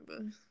don't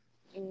remember.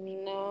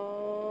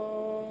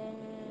 No,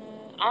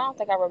 I don't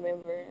think I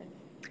remember.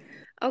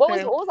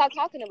 Okay, What was I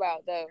talking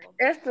about though?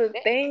 that's the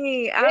That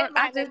thing. that I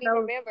might make just me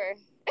know remember.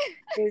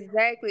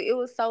 exactly. It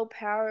was so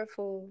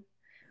powerful,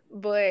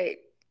 but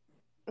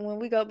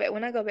when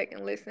I go back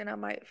and listen, I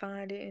might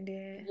find it and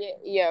then. Yeah,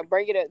 yeah.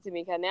 Bring it up to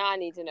me, cause now I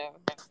need to know.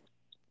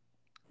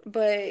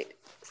 But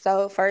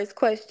so first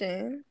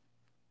question,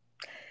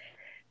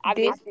 I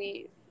did missed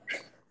these.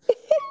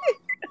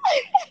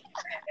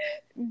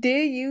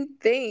 did you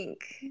think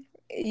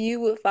you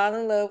would fall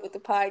in love with the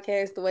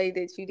podcast the way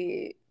that you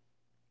did?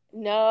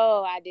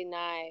 No, I did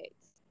not.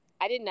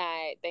 I did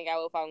not think I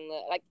would fall in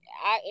love. Like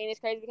and it's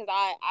crazy because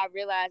I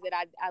realized that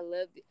I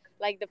loved it.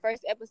 Like the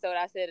first episode,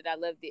 I said that I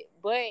loved it,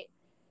 but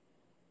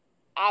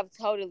I've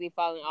totally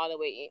fallen all the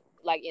way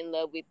in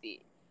love with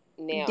it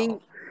Deep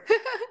now.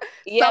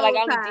 Yeah, like soul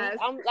I'm deep. ties.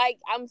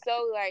 I'm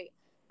so like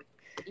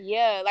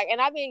yeah, like,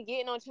 and I've been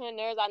getting on Trend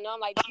Nerds. I know I'm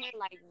like Trend,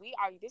 like we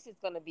are. This is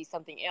gonna be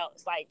something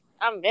else. Like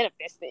I'm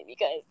manifesting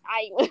because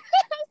I'm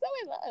so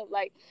in love.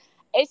 Like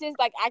it's just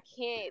like I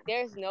can't.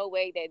 There's no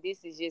way that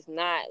this is just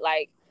not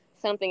like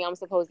something I'm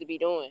supposed to be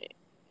doing.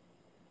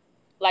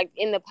 Like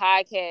in the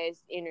podcast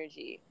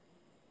energy,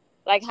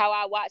 like how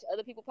I watch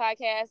other people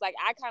podcasts. Like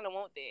I kind of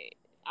want that.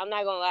 I'm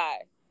not gonna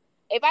lie.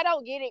 If I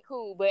don't get it,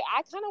 cool. But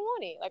I kind of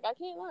want it. Like I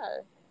can't lie.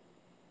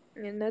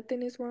 And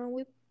nothing is wrong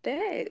with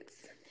that.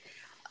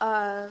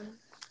 Um,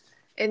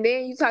 and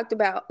then you talked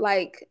about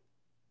like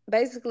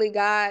basically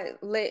God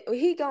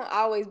he gonna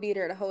always be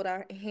there to hold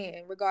our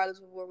hand regardless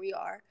of where we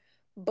are.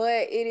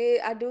 But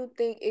I do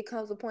think it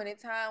comes a point in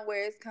time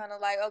where it's kind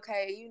of like,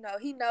 okay,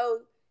 he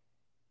knows,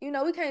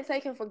 we can't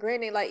take him for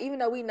granted. Like even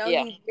though we know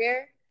Yeah. he's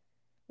there,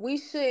 we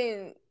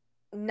shouldn't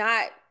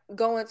not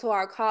go into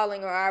our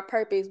calling or our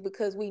purpose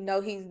because we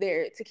know he's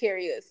there to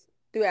carry us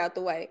throughout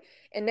the way.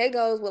 And that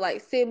goes with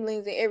like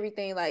siblings and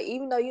everything. Like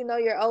even though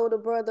your older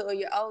brother or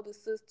your older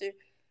sister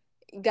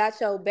got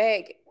your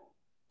back,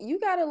 you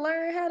gotta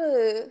learn how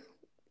to,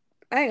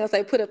 I ain't gonna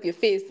say put up your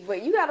fist,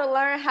 but you gotta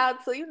learn how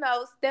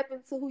to, step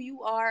into who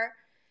you are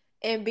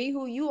and be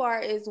who you are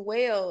as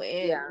well.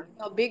 And Yeah.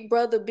 big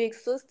brother, big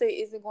sister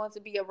isn't going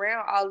to be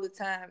around all the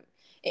time.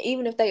 And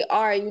even if they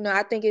are,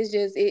 I think it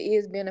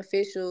is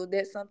beneficial.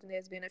 That's something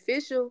that's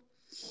beneficial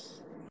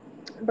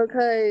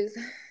because,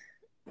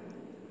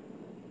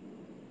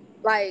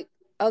 like,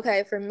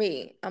 okay, for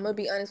me, I'm gonna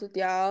be honest with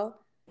y'all.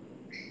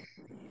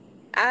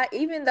 I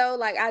even though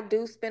like I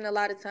do spend a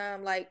lot of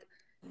time like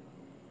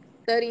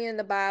studying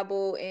the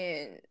Bible,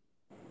 and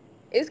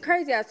it's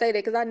crazy I say that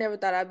because I never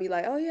thought I'd be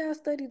like, oh yeah, I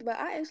studied the Bible.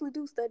 I actually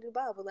do study the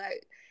Bible,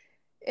 like,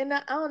 and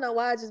I don't know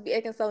why I just be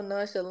acting so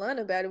nonchalant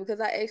about it because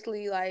I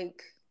actually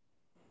like,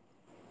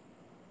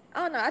 I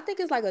don't know. I think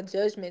it's like a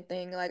judgment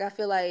thing. Like I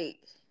feel like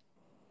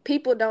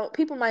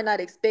people might not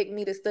expect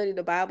me to study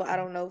the Bible. I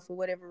don't know for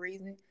whatever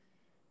reason,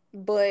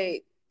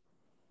 but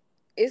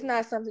it's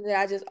not something that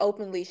I just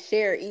openly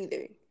share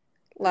either.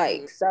 Hmm.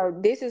 Like, so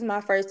this is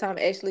my first time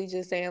actually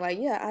just saying like,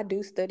 yeah, I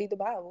do study the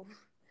Bible.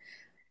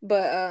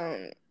 But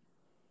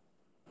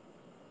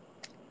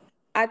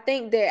I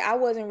think that I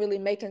wasn't really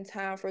making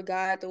time for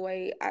God the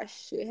way I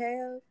should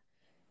have.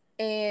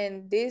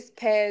 And this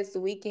past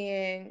week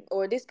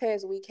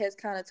has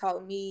kind of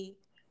taught me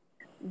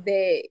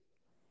that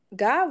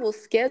God will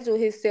schedule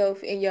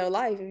himself in your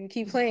life if you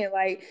keep playing.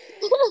 Like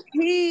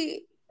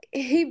he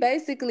he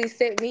basically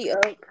set me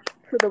up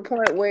to the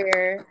point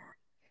where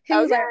he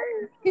was like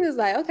Okay. he was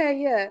like, okay,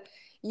 yeah,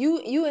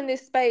 you in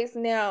this space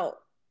now,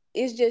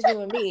 it's just you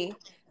and me.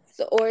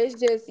 So, or it's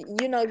just,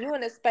 you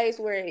in a space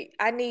where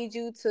I need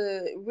you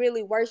to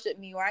really worship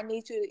me, or I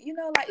need you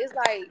to, like, it's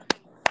like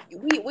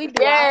we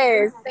do all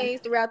these Yes.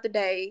 things throughout the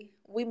day.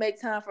 We make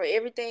time for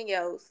everything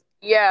else.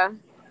 Yeah.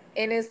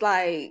 And it's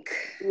like,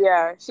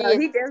 Yeah. so She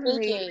is he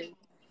definitely speaking.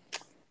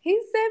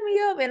 he set me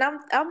up, and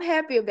I'm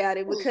happy about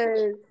it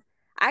because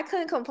I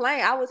couldn't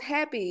complain. I was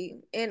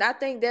happy. And I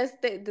think that's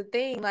the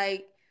thing.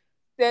 Like,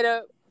 Set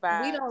up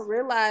we don't vibes.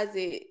 realize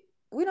it.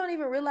 We don't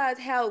even realize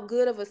how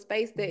good of a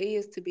space there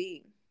is to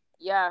be.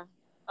 Yeah.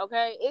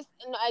 Okay. It's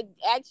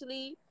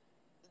actually,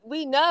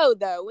 we know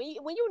though. When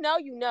you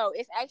know,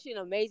 it's actually an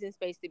amazing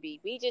space to be.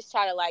 We just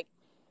try to like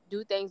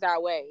do things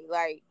our way.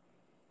 Like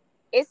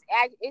it's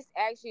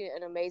actually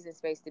an amazing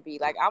space to be.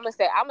 Like I'm gonna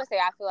say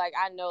I feel like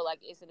I know like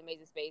it's an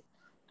amazing space.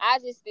 I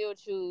just still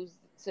choose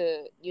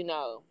to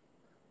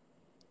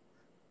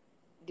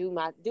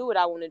do what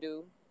I want to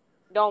do.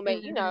 Don't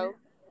make Hmm.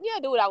 yeah,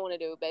 do what I want to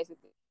do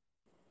basically.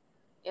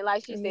 And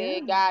like she said, Yeah.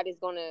 God is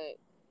gonna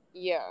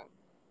yeah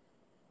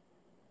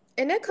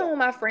And that come yeah with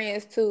my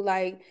friends too.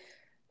 Like,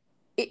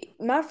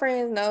 my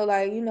friends know,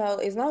 like,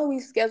 as long as we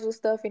schedule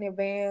stuff in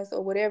advance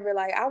or whatever,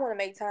 like, I want to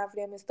make time for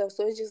them and stuff.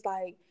 So it's just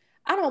like,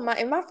 I don't mind.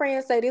 And my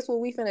friends say this what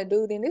we finna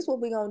do, then this what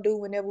we gonna do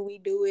whenever we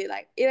do it.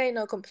 Like, it ain't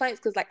no complaints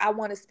because, like, I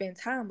want to spend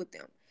time with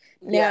them.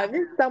 Now, yeah if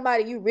it's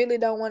somebody you really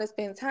don't want to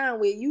spend time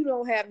with, you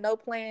don't have no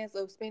plans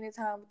of spending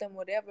time with them,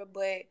 whatever.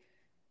 But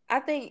I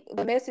think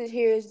the message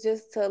here is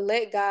just to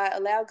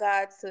allow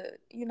God to,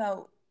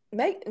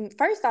 make,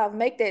 first off,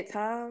 make that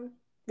time.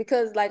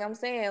 Because, like I'm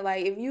saying,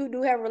 like, if you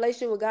do have a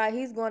relationship with God,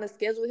 He's going to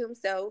schedule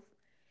Himself.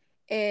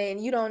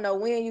 And you don't know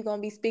when you're going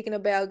to be speaking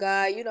about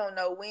God. You don't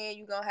know when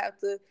you're going to have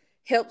to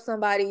help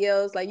somebody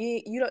else. Like,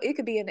 you know, it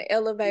could be in the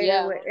elevator,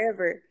 yeah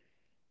whatever.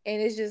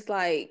 And it's just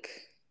like,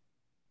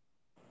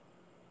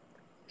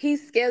 He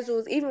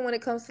schedules, even when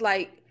it comes to,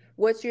 like,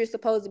 what you're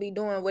supposed to be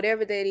doing,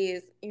 whatever that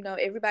is,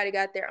 everybody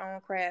got their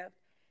own craft.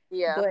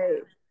 yeah.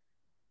 But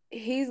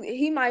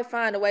he might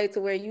find a way to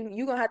where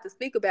you gonna have to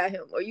speak about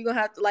him, or you gonna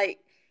have to, like,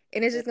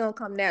 and it's just gonna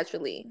come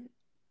naturally.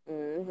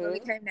 Well,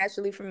 it Mm-hmm. came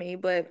naturally for me.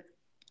 But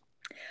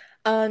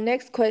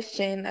next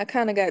question, I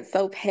kind of got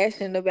so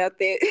passionate about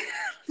that.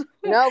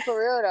 No, for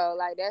real though.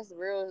 Like that's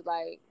real.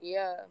 Like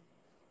yeah,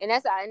 and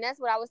that's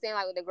what I was saying.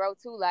 Like with the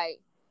growth too. Like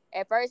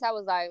at first I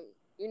was like,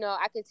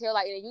 I could tell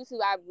like in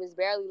YouTube I was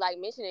barely like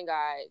mentioning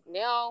God.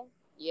 Now,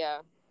 yeah,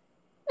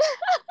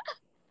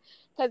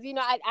 because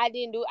I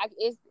didn't do.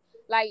 It's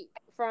like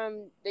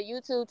from the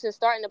YouTube to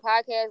starting the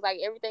podcast. Like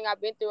everything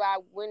I've been through, I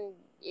wouldn't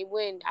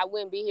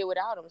be here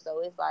without him. So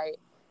it's like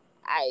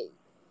I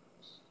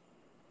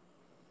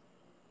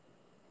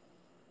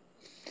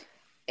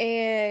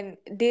And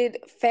did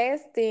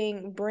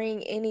fasting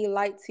bring any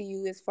light to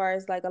you as far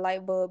as like a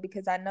light bulb?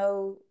 Because I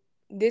know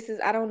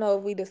I don't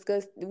know if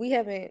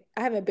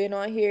I haven't been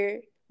on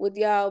here with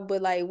y'all,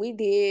 but like we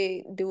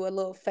did do a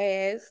little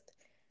fast.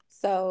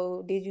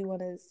 So did you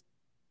want to,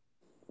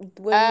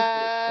 what do you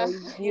think? uh Or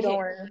you don't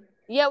want to?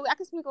 yeah, I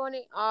can speak on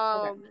it.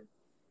 Okay.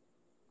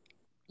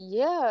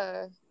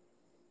 Yeah,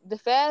 the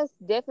fast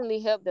definitely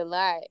helped a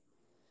lot.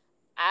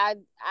 I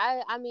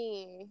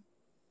mean,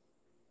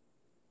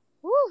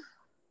 whew,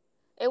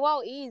 it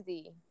won't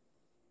easy.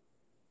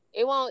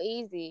 It won't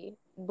easy,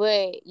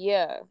 but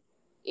yeah,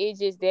 it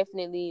just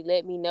definitely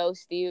let me know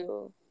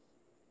still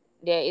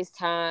that it's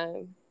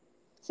time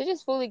to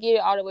just fully get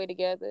it all the way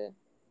together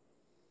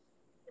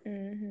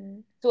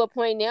Hmm. to a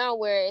point now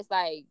where it's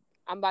like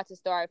I'm about to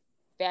start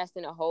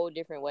fasting a whole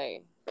different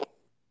way.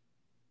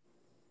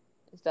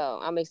 So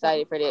I'm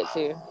excited for that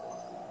too.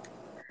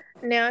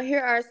 Now,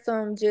 here are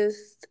some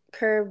just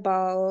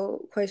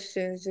curveball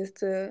questions just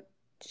to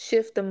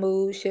shift the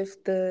mood,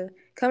 shift the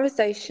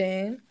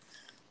conversation.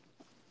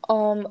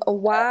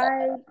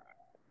 Why?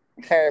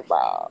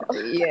 Curveball.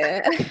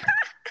 Yeah.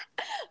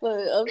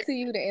 Look, up to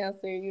you to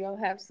answer. You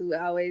don't have to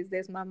always.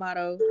 That's my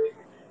motto.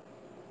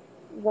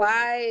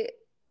 Why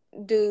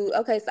do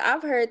okay? So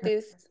I've heard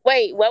this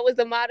Wait, what was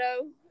the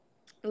motto?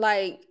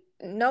 like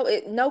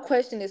no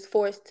question is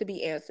forced to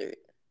be answered.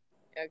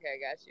 Okay,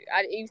 got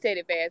you. You said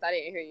it fast. I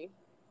didn't hear you.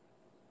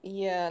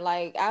 Yeah,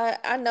 like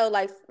I know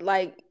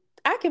like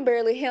I can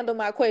barely handle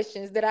my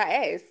questions that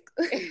I ask.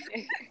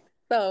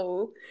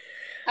 So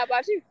How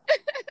about you?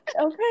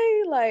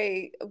 okay,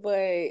 like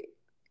but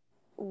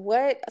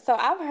what? So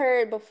I've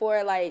heard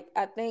before, like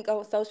I think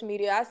on social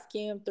media, I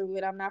skimmed through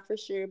it. I'm not for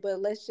sure, but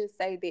let's just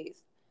say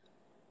this: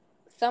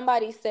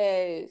 somebody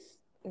says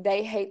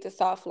they hate the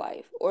soft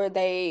life, or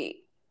they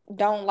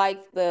don't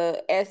like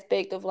the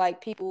aspect of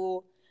like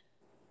people.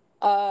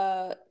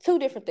 Two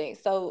different things.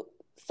 So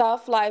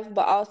soft life,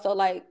 but also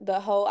like the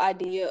whole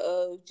idea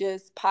of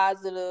just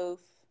positive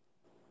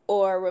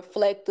or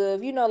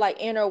reflective. Like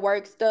inner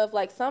work stuff.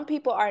 Like some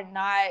people are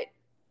not.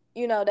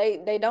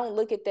 They don't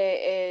look at that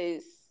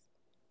as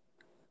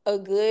a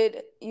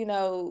good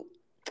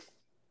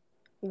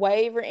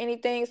wave or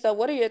anything. So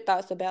what are your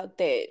thoughts about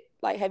that?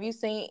 Like have you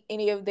seen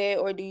any of that,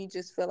 or do you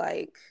just feel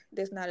like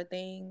that's not a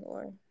thing?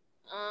 Or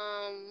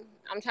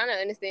I'm trying to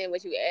understand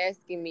what you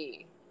asking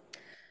me.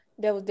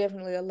 that was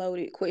definitely a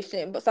loaded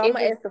question, but so I'm It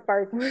gonna was ask the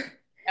first one.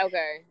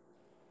 okay.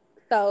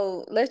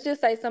 So let's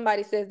just say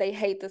somebody says they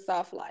hate the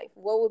soft life.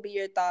 What would be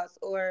your thoughts,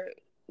 or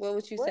what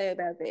would you What? say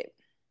about that?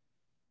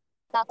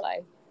 Soft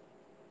life.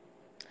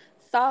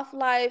 Soft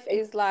life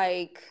It's is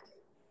like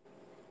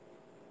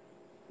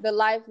the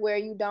life where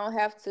you don't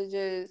have to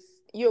just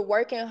you're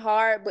working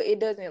hard, but it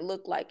doesn't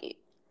look like it.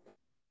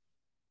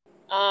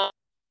 um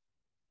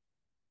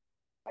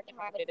working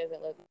hard, but it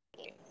doesn't look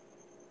like it.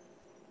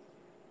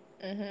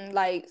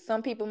 Like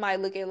some people might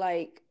look at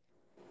like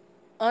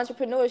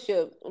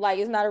entrepreneurship like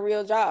it's not a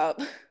real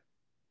job.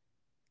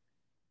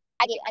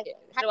 I get. I get.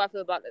 How do I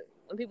feel about it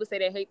when people say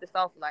they hate the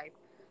soft life?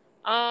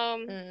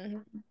 Um, hmm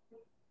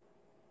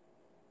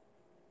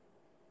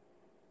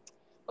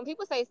when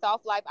people say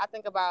soft life, I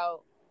think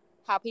about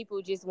how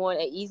people just want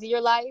an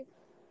easier life,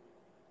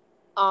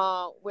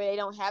 where they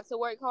don't have to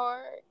work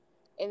hard,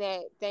 and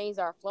that things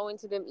are flowing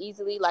to them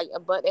easily. Like,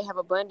 but they have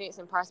abundance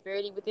and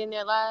prosperity within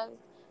their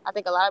lives. I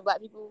think a lot of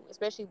Black people,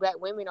 especially Black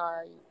women,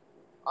 are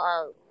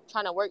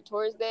trying to work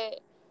towards that.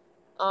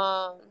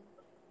 Um,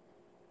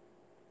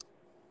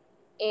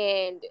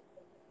 and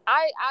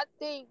I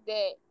think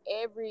that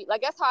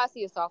that's how I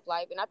see a soft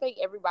life, and I think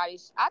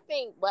I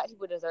think Black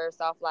people deserve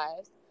soft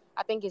lives.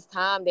 I think it's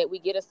time that we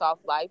get a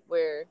soft life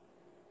where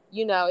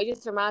it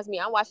just reminds me.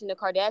 I'm watching the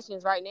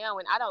Kardashians right now,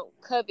 and I don't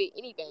covet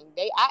anything.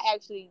 I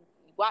actually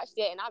watch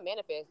that and I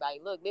manifest.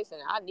 Like, look, listen,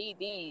 I need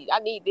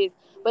this,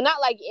 but not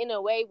like in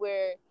a way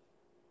where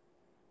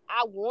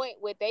I want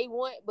what they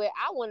want, but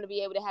I want to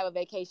be able to have a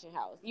vacation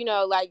house.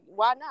 Like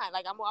why not?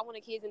 Like I want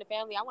the kids in the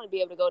family. I want to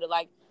be able to go to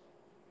like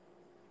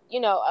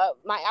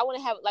I want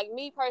to have like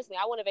me personally.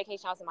 I want a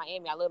vacation house in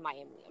Miami. I love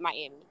Miami.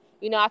 Miami.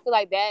 I feel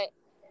like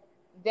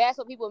that's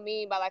what people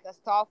mean by like a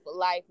soft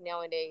life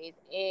nowadays.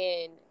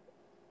 And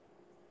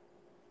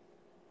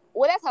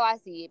well, that's how I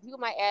see it. People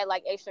might add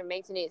like extra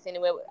maintenance and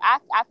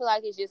I feel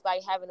like it's just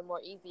like having a more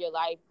easier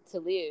life to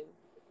live.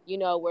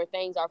 Where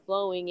things are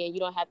flowing and you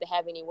don't have to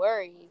have any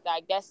worries.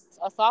 Like that's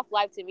a soft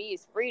life to me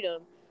is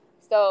freedom.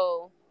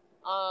 So,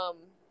 um,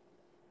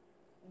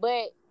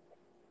 but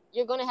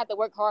you're gonna have to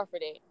work hard for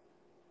that.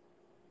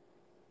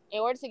 In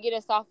order to get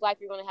a soft life,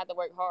 you're going to have to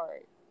work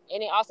hard.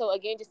 And it also,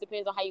 again, just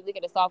depends on how you look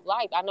at a soft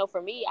life. I know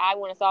for me, I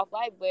want a soft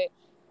life, but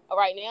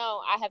right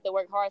now I have to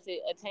work hard to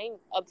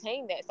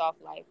obtain that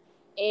soft life.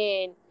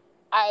 And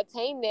I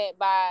obtain that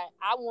by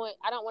I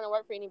don't want to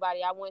work for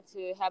anybody. I want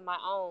to have my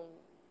own,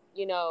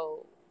 you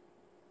know,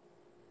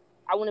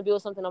 I want to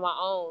build something on my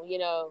own,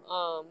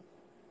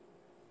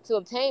 to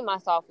obtain my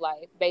soft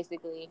life,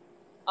 basically.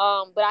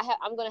 But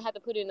I'm gonna have to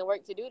put in the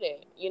work to do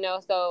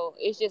that. So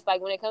it's just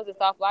like when it comes to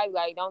soft life,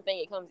 like don't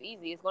think it comes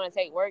easy. It's gonna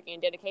take work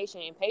and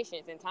dedication and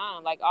patience and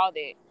time, like all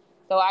that.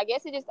 So I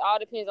guess it just all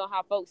depends on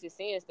how folks is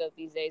seeing stuff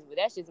these days. But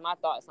that's just my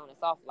thoughts on a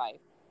soft life,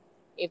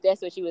 if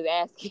that's what you was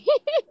asking.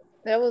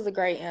 That was a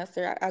great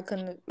answer. I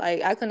couldn't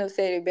have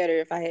said it better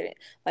if I hadn't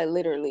like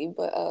literally.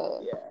 But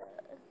Yeah.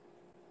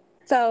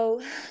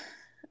 so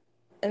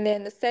and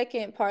then the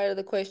second part of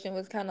the question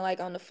was kind of like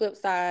on the flip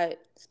side,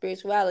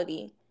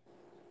 spirituality.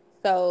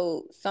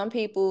 So some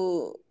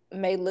people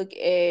may look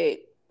at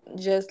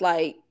just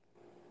like,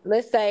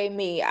 let's say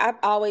me, I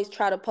always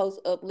try to post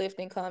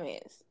uplifting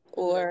comments Hmm.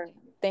 or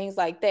things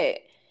like that.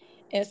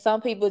 And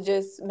some people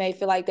just may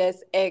feel like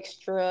that's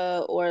extra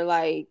or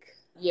like,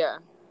 Yeah.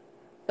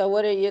 so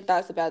what are your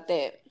thoughts about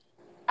that?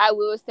 I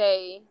will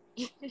say,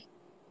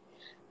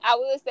 I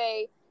will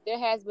say there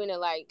has been a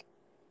like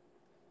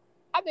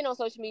I've been on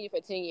social media for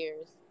 10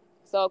 years,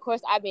 so of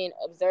course I've been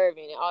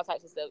observing and all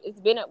types of stuff. It's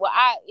been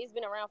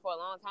around for a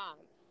long time.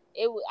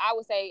 I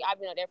would say I've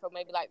been up there for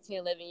maybe like 10,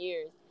 11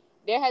 years.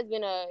 There has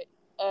been a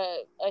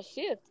a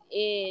shift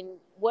in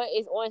what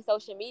is on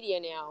social media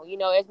now. You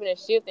know, there's been a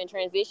shift and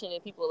transition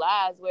in people's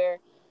lives where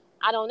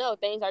I don't know,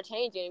 things are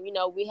changing. You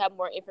know, we have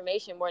more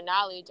information, more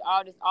knowledge,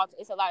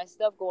 it's a lot of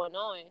stuff going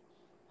on.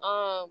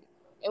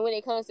 And when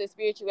it comes to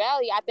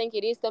spirituality, I think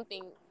it is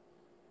something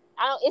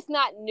I don't it's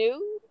not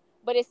new,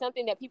 but it's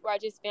something that people are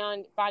just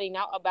finding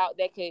out about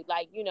that could,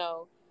 like, you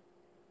know,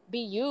 be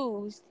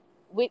used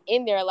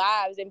within their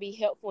lives and be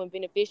helpful and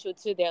beneficial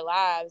to their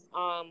lives.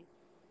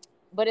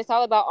 But it's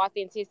all about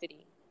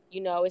authenticity.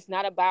 You know, it's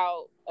not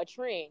about a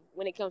trend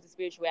when it comes to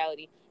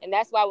spirituality. And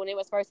that's why when it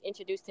was first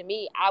introduced to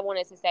me, I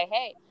wanted to say,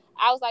 hey,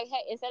 I was like,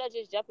 hey, instead of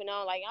just jumping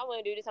on, like, I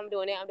want to do this, I'm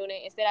doing that, I'm doing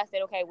that. Instead, I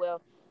said, okay,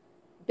 well,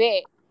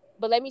 bet,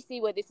 but let me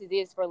see what this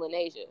is for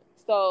Lanesia.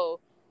 So,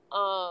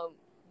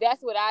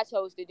 that's what I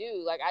chose to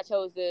do. Like, I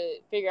chose to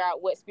figure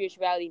out what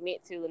spirituality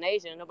meant to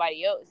Lanesia and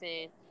nobody else.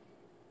 And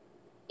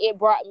it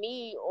brought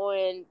me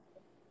on,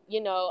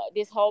 you know,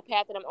 this whole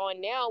path that I'm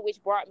on now,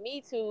 which brought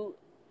me to,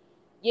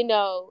 you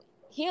know,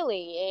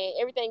 healing and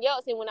everything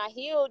else. And when I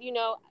healed, you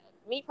know,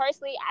 me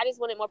personally, I just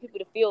wanted more people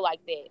to feel like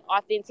that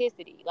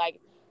authenticity, like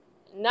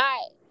not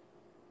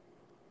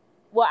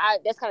well. I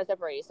That's kind of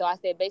separated. So I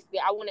said basically,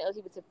 I wanted other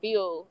people to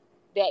feel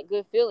that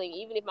good feeling,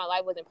 even if my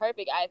life wasn't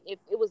perfect. If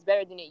it was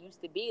better than it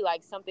used to be,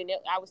 like something that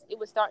it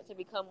was starting to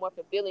become more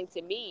fulfilling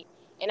to me,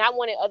 and I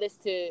wanted others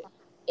to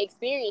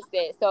experience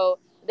that. So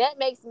that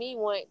makes me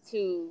want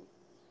to,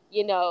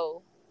 you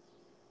know,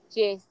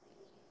 just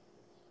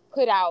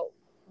put out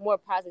more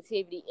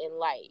positivity and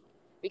light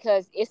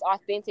because it's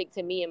authentic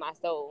to me and my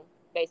soul,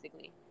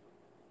 basically.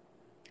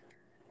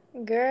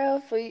 Girl,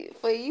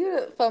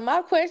 for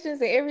my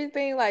questions and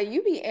everything, like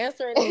you be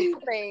answering these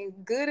things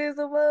good as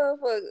a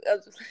motherfucker.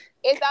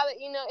 It's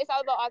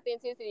all about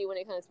authenticity when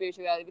it comes to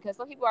spirituality because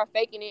some people are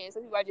faking it and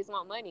some people are just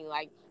want money.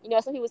 Like, you know,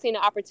 some people see an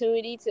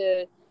opportunity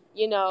to,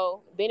 you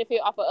know, benefit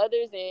off of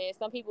others, and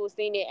some people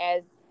seen it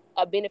as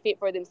a benefit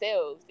for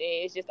themselves. And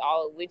it's just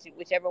all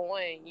whichever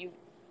one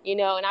you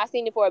know. And I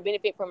seen it for a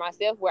benefit for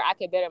myself where I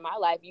could better my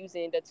life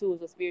using the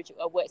tools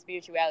of what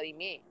spirituality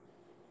meant.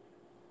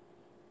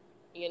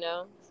 You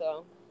know,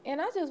 so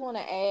And I just want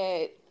to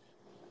add,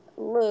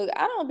 look,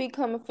 I don't be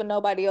coming for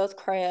nobody else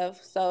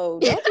craft,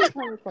 so don't be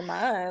coming for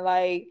mine.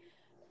 Like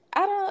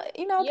I don't,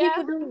 yeah,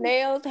 people do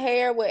nails,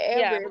 hair,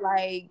 yeah. whatever.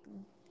 Like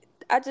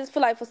I just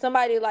feel like for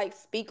somebody to like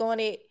speak on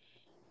it,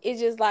 it's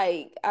just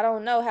like I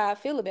don't know how I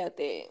feel about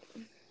that.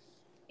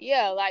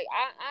 Yeah, like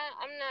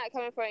I'm not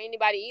coming for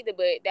anybody either,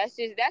 but that's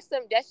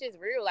just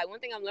real. Like one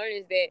thing I'm learning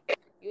is that,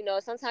 you know,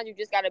 sometimes you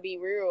just gotta be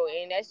real,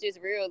 and that's just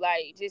real.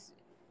 Like just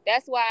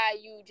that's why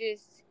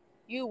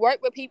you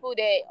work with people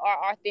that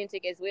are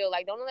authentic as well.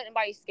 Like don't let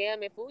anybody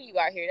scam and fool you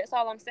out here. That's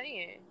all I'm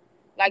saying.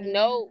 Like Mm,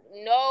 know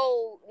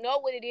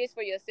what it is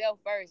for yourself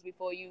first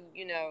before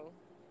you know,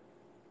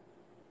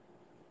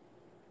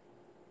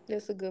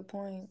 that's a good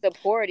point.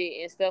 support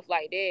it and stuff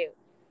like that.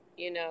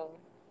 You know,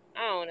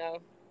 I don't know.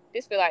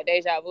 This feel like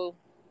deja vu.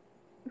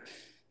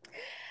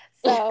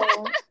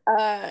 So,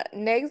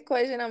 next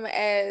question I'm gonna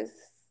ask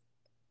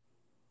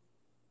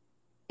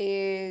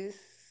is,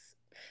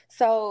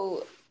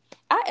 so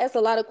I ask a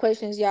lot of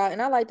questions, y'all,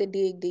 and I like to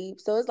dig deep.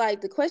 So it's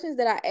like the questions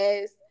that I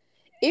ask,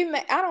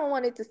 I don't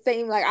want it to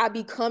seem like I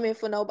be coming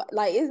for nobody.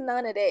 Like it's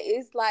none of that.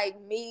 It's like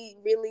me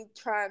really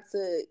trying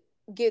to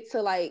get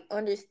to like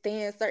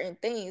understand certain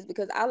things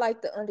because I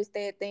like to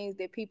understand things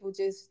that people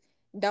just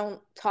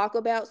don't talk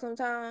about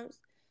sometimes.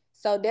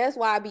 So that's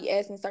why I be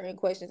asking certain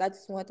questions. I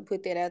just want to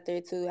put that out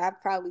there too.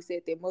 I've probably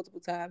said that multiple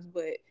times,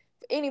 but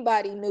for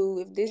anybody new,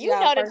 if this You y'all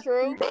know the first,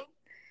 truth.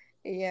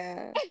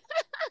 yeah.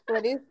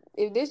 For this,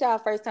 if this y'all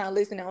first time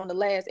listening on the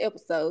last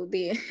episode,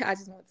 then I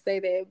just want to say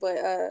that.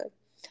 But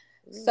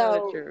You know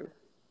the so truth.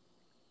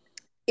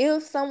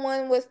 if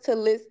someone was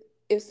to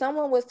if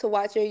someone was to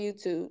watch your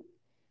YouTube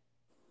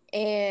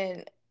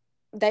and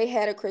they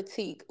had a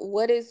critique,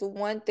 what is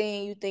one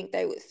thing you think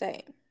they would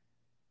say?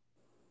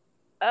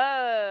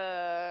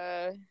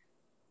 Uh,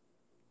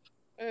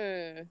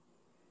 mm,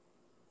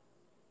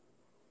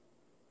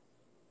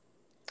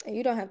 And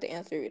you don't have to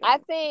answer it I on.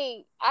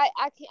 think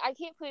I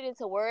can't put it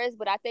into words,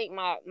 but I think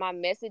my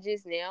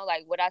messages now,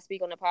 like what I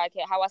speak on the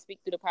podcast, how I speak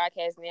through the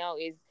podcast now,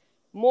 is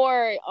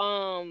more.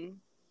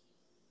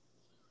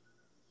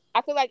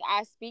 I feel like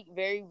I speak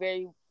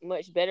very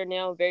much better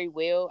now, very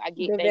well. I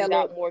get things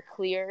out Develop. more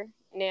clear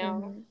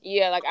now. Hmm.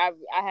 Yeah, like I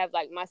have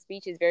like my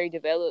speech is very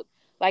developed.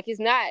 Like it's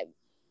not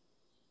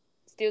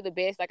still the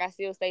best. Like I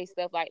still say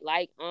stuff all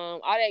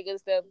that good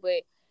stuff,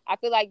 but I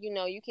feel like you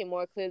know you can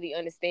more clearly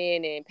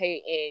understand and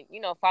pay and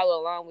you know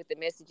follow along with the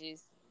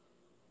messages.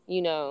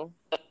 You know,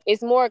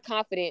 it's more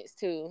confidence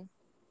too.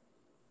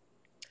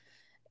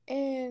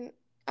 And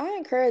I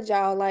encourage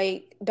y'all,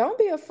 like, don't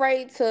be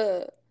afraid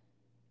to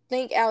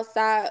think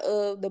outside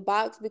of the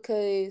box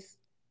because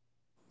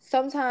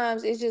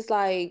sometimes it's just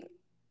like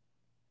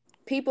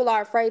people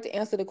are afraid to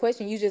answer the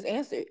question you just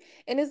answered.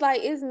 And it's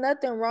like it's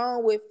nothing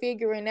wrong with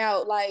figuring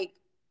out like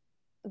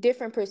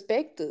different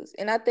perspectives.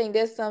 And I think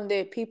that's something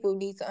that people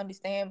need to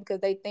understand because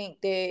they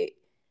think that,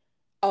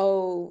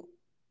 oh,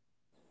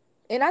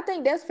 And I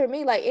think that's for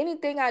me. Like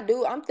anything I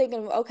do, I'm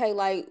thinking, okay,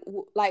 like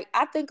like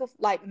I think of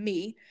like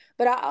me,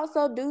 but I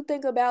also do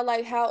think about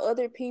like how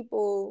other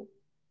people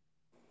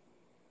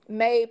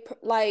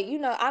like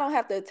I don't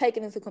have to take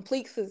it into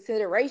complete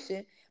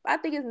consideration. But I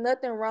think it's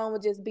nothing wrong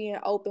with just being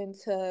open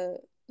to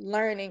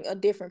learning a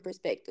different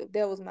perspective.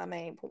 That was my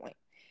main point.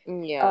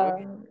 Yeah.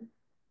 Um,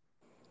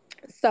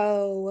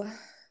 so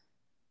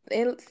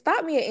and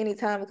stop me at any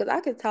time because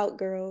I could talk,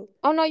 girl.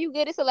 Oh no, you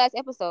good. It's the last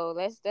episode.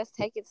 Let's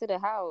take it to the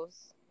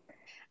house.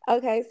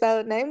 Okay,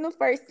 so name the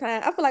first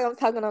time. I feel like I'm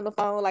talking on the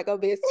phone like a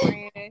best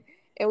friend,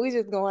 and we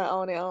just going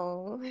on and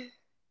on.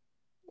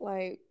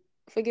 Like,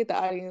 forget the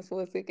audience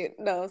for a second.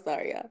 No,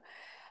 sorry,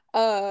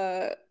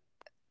 y'all.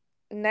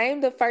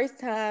 Name the first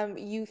time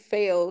you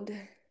failed.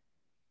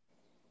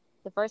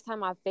 The first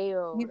time I You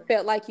failed,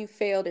 felt like you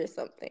failed or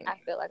something. I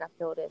felt like I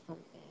failed at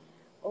something.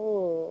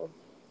 Oh,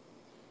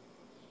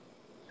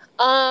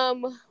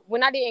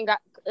 when I didn't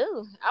got,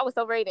 ooh, I was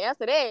so ready to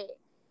answer that.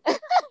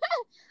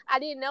 I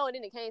didn't know, and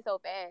then it came so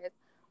fast.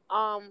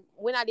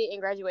 When I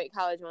didn't graduate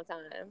college one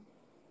time,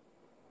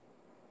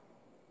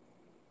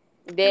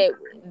 that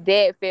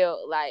that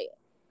felt like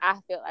I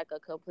felt like a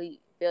complete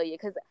failure.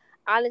 Cause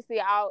honestly,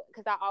 I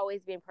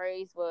always been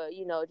praised for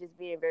just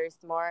being very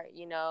smart,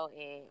 and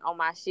on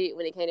my shit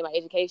when it came to my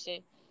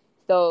education.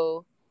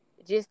 So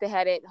just to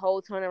have that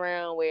whole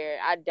turnaround where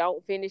I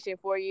don't finish in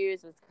 4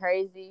 years was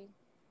crazy,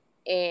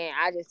 and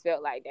I just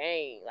felt like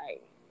dang,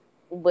 like,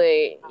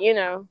 but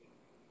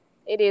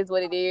it is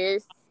what it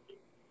is.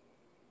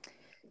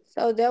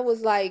 So that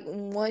was like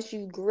once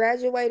you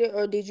graduated,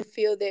 or did you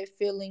feel that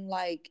feeling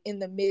like in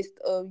the midst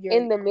of your?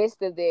 In the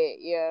midst of that,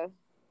 yeah,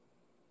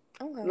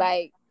 Okay.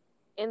 like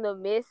in the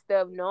midst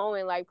of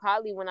knowing, like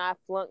probably when I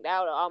flunked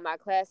out of all my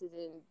classes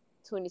in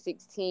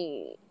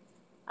 2016,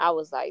 I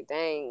was like,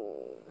 dang.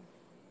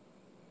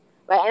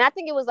 Like, and I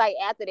think it was like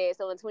after that.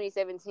 So in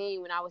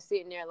 2017, when I was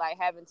sitting there like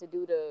having to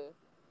do the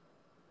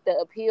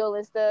appeal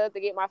and stuff to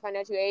get my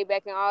financial aid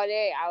back and all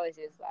that, I was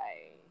just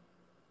like,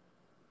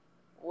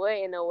 what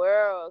in the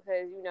world?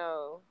 Because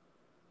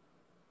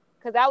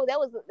because that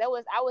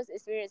was I was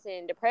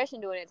experiencing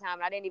depression during that time,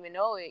 and I didn't even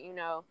know it.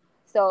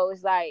 So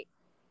it's like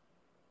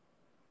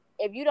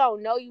if you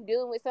don't know you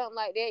dealing with something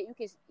like that, you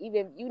can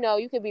even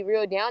you could be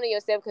real down on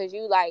yourself because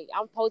you like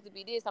I'm supposed to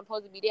be this, I'm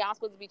supposed to be that, I'm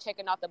supposed to be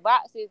checking off the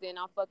boxes, and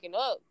I'm fucking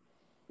up,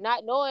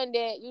 not knowing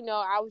that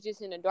I was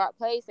just in a dark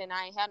place and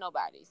I ain't had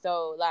nobody.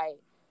 So like,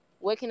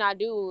 what can I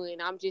do?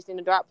 And I'm just in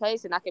a dark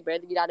place and I can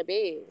barely get out of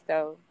bed.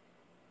 So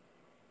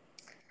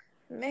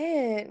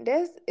Man,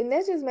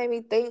 that just made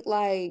me think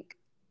like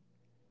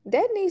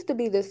that needs to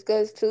be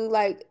discussed too.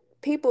 Like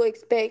people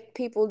expect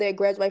people that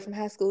graduate from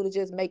high school to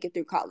just make it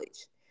through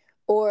college.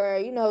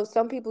 Or,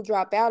 some people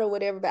drop out or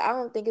whatever, but I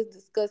don't think it's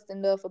discussed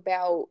enough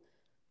about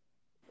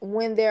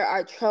when there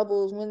are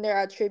troubles, when there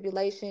are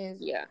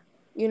tribulations, yeah,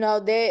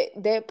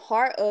 that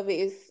part of it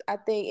is, I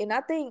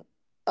think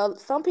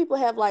some people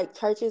have like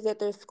churches at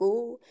their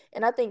school,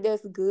 and I think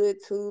that's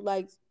good too,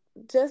 like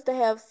just to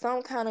have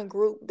some kind of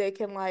group that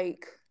can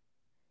like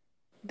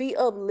be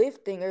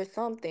uplifting or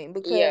something,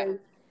 yeah, because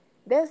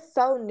that's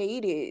so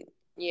needed,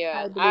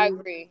 yeah. I I believe.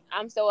 agree.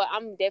 I'm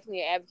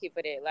definitely an advocate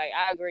for that. Like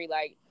I agree.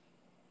 Like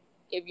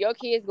if your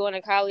kids going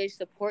to college,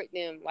 support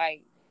them.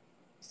 Like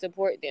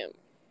support them.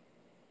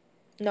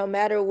 No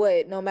matter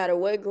what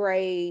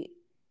grade.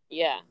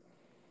 Yeah.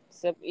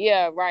 So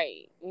yeah,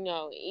 right.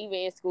 Even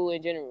in school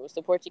in general,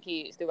 support your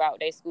kids throughout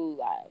their school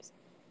lives.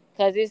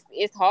 Cause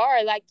it's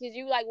hard, like, cause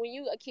you like when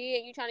you a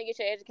kid, you trying to get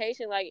your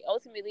education, like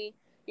ultimately,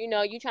 you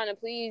trying to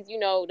please,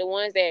 the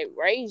ones that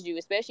raised you,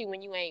 especially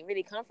when you ain't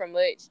really come from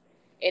much,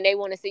 and they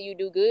want to see you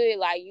do good.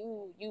 Like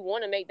you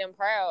want to make them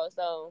proud.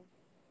 So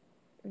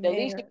the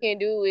least you Man, can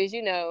do is,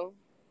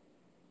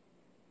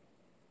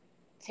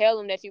 tell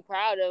them that you're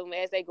proud of them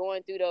as they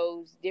going through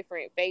those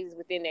different phases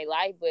within their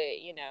life. But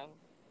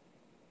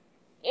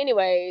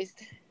anyways,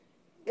 look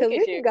because at we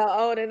you. can go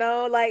on and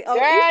on like on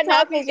each Girl,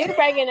 no, cause topic. you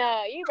triggering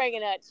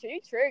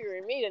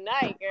me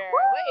tonight, girl.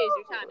 What is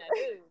you trying to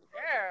do,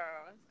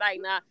 girl? It's like,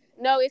 nah,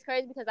 no, it's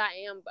crazy because I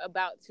am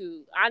about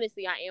to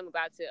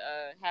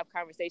have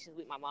conversations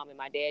with my mom and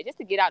my dad just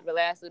to get out the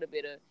last little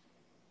bit of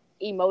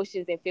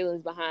emotions and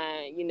feelings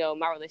behind,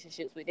 my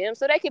relationships with them,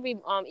 so they could be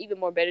even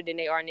more better than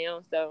they are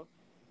now. So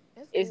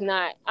That's it's good.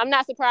 not. I'm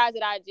not surprised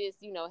that I just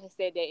had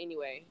said that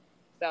anyway.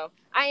 So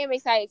I am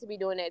excited to be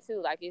doing that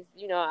too. Like it's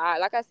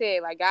like I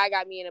said, like God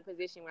got me in a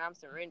position where I'm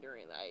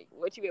surrendering. Like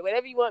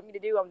whatever you want me to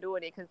do, I'm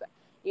doing it because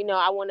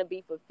I want to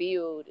be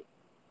fulfilled.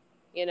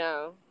 You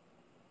know.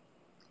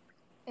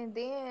 And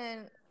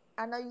then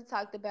I know you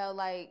talked about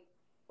like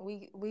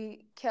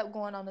we kept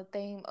going on the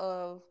theme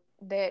of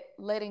that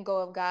letting go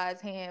of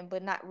God's hand,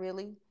 but not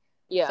really.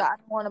 So Yeah. I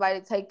don't want nobody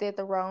to take that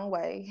the wrong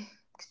way,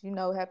 because you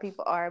know how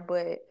people are.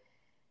 But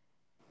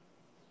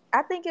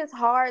I think it's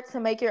hard to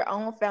make your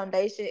own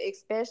foundation,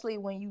 especially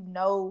when you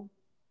know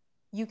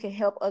you can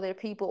help other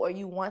people or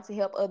you want to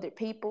help other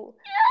people.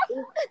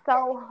 It's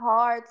so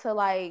hard to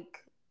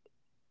like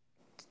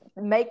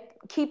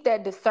keep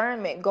that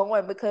discernment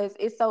going, because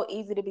it's so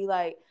easy to be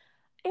like,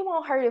 it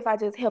won't hurt if I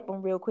just help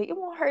them real quick. It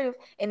won't hurt if,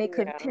 and it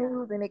Yeah.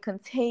 continues and it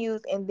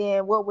continues, and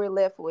then what we're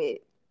left with.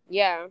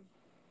 Yeah.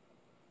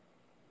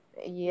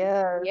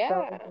 Yeah,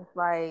 so Yeah. it's just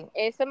like,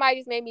 And somebody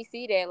just made me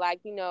see that, like,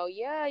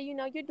 yeah,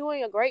 you're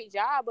doing a great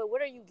job, but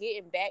what are you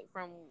getting back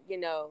from,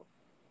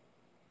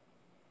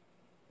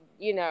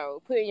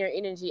 putting your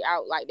energy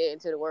out like that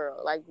into the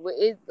world? Like,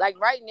 it, like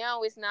right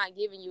now, it's not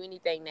giving you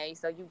anything, Nate.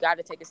 So you got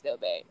to take a step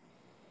back.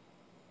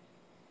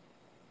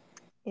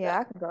 So, yeah,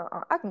 I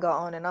can go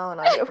on it.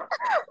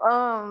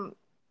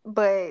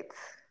 But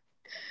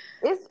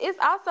it's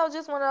also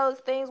just one of those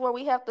things where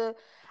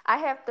I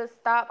have to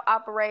stop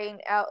operating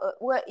out.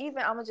 Well, even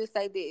I'm gonna just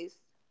say this.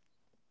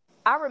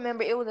 I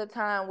remember it was a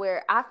time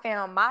where I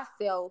found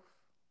myself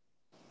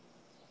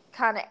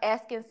kind of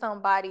asking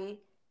somebody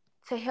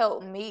to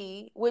help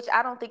me, which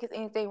I don't think is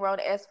anything wrong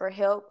to ask for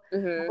help,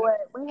 mhm, but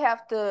we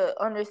have to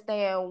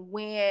understand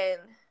when,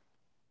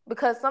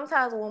 because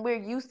sometimes when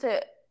we're used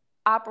to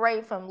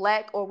operating from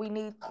lack, or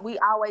we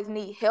always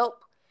need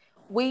help,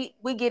 we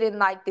get in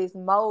like this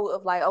mode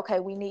of like, okay,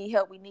 we need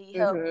help,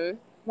 mhm,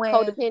 when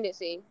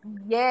codependency.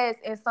 yes,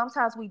 and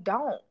sometimes we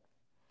don't.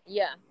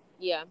 Yeah,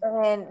 yeah,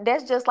 And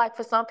that's just like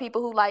for some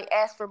people who like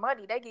ask for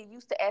money. They get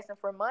used to asking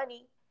for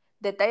money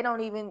that they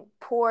don't even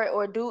pour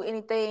or do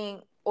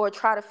anything or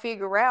try to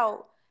figure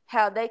out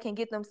how they can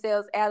get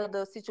themselves out of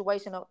the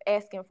situation of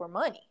asking for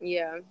money.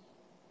 yeah.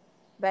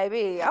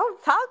 Baby, I'm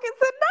talking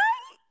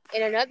tonight.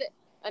 And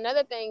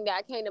another thing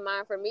that came to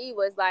mind for me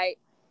was like,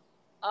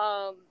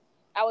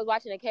 I was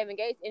watching a Kevin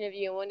Gates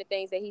interview, and one of the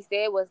things that he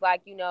said was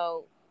like,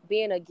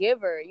 being a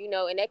giver,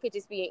 and that could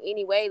just be in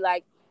any way.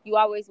 Like, you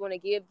always want to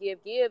give,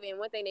 give, give. And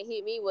one thing that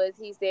hit me was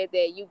he said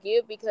that you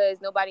give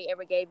because nobody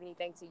ever gave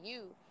anything to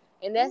you,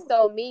 and that's Ooh.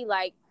 so me.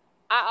 Like,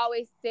 I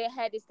always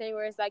had this thing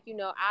where it's like,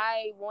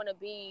 I want to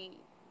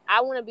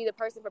be the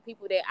person for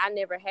people that I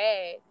never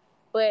had.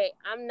 But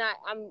I'm not.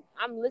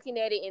 I'm looking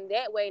at it in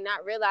that way,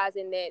 not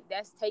realizing that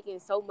that's taking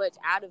so much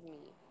out of me,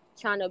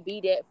 trying to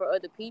be that for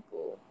other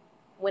people,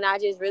 when I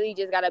just really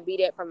just gotta be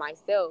that for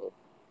myself.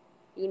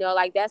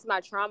 Like, that's my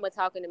trauma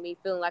talking to me,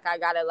 feeling like I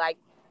gotta like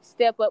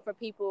step up for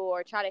people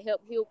or try to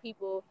help heal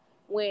people,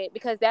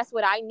 because that's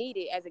what I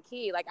needed as a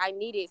kid. Like, I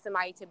needed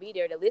somebody to be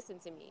there to listen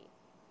to me.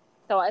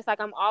 So it's like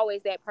I'm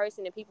always that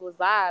person in people's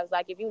lives.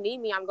 Like, if you need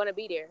me, I'm gonna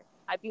be there.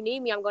 If you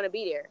need me, I'm gonna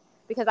be there,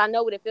 because I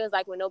know what it feels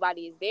like when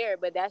nobody is there.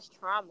 But that's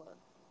trauma,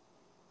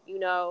 you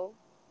know.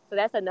 So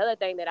that's another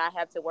thing that I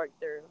have to work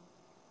through.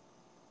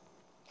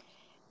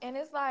 And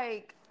it's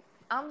like,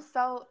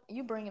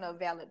 you bringing up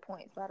valid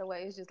points, by the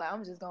way. It's just like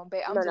I'm just gonna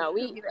bet I'm No, just no,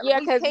 like,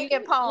 we cause ping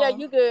yeah, pong.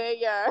 you good,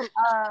 yeah.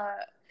 Uh,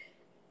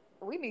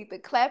 we need the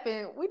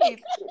clapping. We need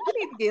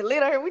to get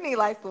lit on here. We need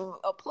like some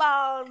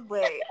applause.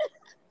 But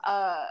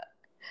uh,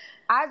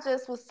 I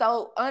just was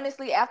so,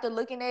 honestly, after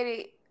looking at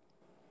it,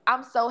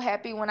 I'm so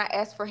happy when I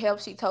asked for help.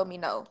 She told me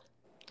no,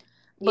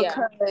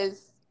 Yeah,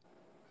 because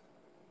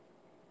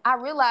I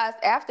realized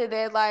after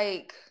that,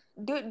 like,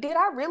 did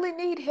I really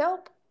need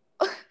help?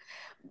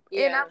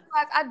 And I yeah,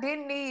 realized I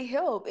didn't need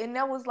help, and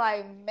that was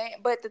like, man.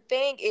 But the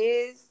thing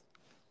is,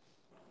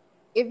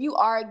 if you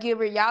are a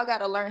giver, y'all got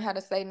to learn how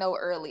to say no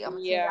early. I'm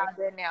gonna tell yeah, y'all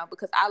that now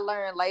because I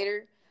learned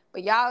later.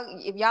 But y'all,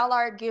 if y'all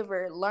are a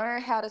giver,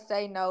 learn how to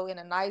say no in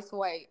a nice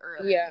way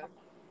early. yeah,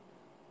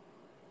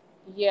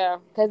 yeah.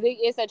 Cause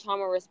it's a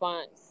trauma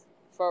response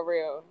for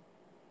real.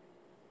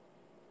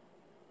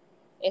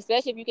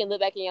 Especially if you can look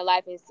back in your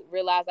life and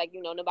realize, like,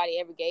 nobody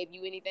ever gave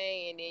you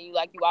anything, and then you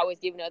always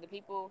giving to other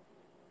people.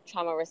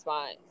 Trauma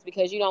response,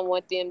 because you don't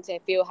want them to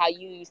feel how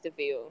you used to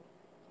feel.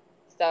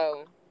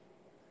 So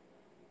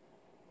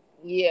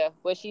yeah,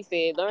 what she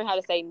said, learn how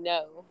to say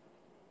no.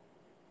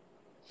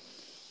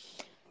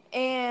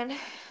 And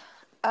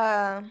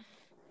um,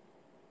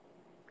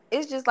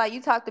 it's just like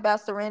you talked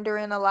about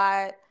surrendering a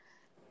lot,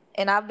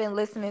 and I've been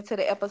listening to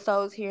the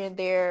episodes here and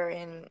there,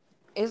 and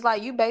it's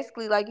like you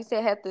basically, like you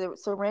said, have to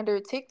surrender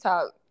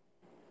TikTok.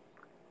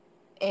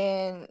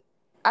 And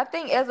I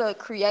think as a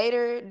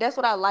creator, that's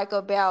what I like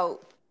about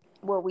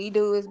what we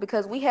do, is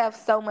because we have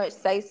so much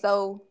say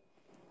so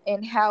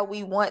in how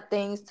we want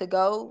things to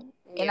go.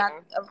 And Yeah,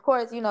 of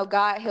course,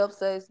 God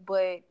helps us,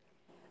 but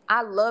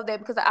I love that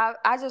because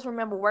I just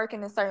remember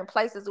working in certain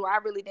places where I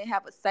really didn't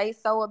have a say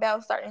so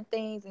about certain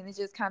things, and it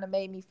just kind of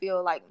made me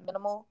feel like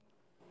minimal.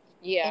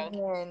 yeah,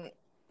 And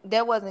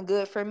that wasn't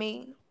good for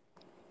me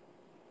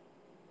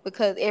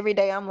because every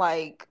day I'm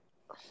like,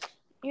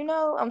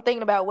 I'm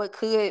thinking about what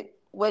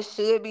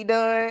should be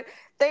done,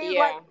 things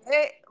like yeah.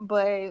 that.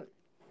 But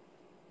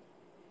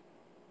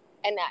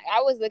And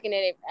I was looking at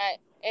it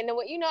and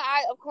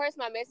I, of course,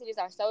 my messages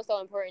are so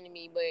important to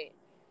me,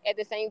 but at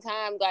the same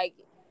time, like,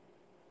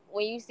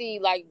 when you see,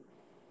 like,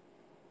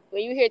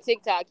 when you hear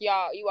TikTok,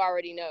 y'all, you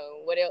already know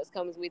what else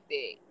comes with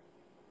it,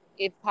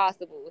 if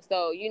possible.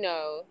 So,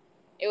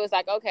 it was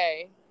like,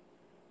 okay,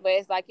 but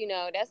it's like,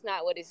 that's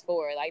not what it's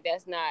for. Like,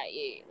 that's not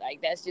it. Like,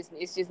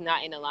 it's just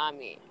not in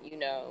alignment.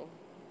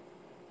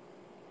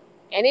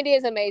 And it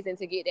is amazing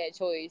to get that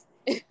choice.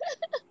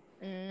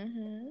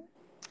 hmm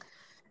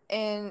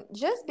and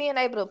just being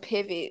able to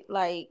pivot,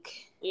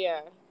 like,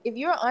 Yeah, if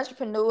you're an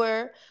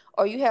entrepreneur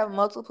or you have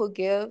multiple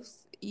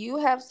gifts, you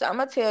have to, I'm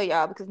gonna tell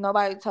y'all because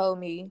nobody told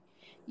me,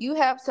 you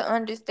have to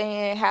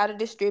understand how to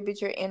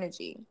distribute your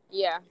energy.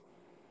 Yeah.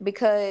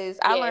 Because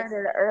I learned Yes. at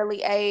an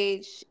early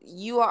age,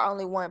 you are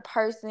only one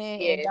person,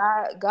 and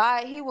Yes.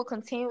 God, He will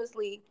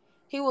continuously,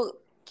 He will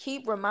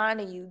keep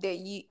reminding you that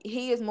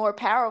He is more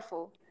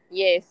powerful.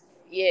 Yes.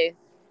 Yes.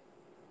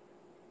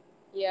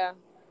 Yeah.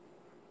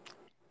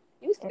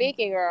 You And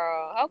speaking,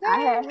 girl. I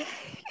Okay. have,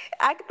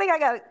 I think I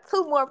got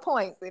two more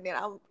points, and then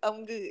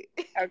I'm good.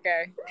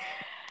 Okay.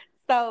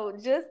 So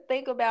just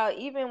think about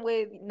even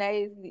with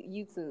Nay's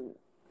YouTube.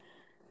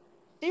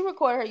 She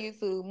recorded her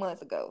YouTube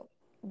months ago,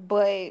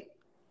 but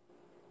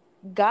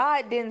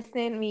God didn't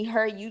send me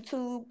her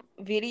YouTube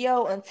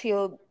video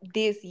until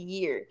this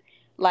year,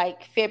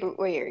 like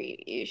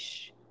February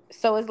ish.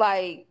 So it's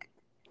like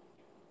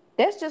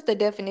that's just the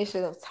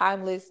definition of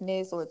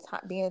timelessness or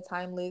being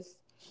timeless,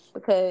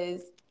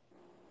 because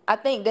I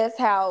think that's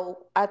how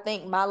I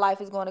think my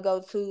life is going to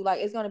go too. Like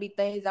it's going to be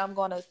things I'm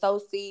going to sow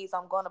seeds,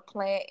 I'm going to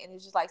plant, and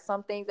it's just like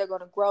some things are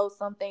going to grow,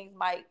 some things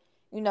might,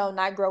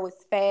 not grow as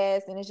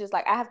fast, and it's just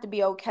like I have to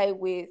be okay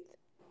with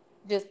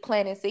just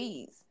planting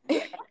seeds.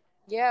 Yeah.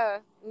 Yeah.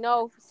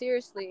 No,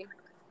 seriously.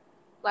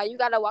 Like you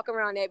gotta walk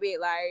around that bit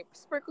like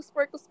sprinkle,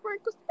 sprinkle,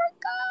 sprinkle,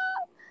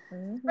 sprinkle,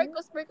 Hmm.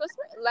 sprinkle, sprinkle,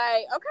 sprinkle.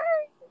 Like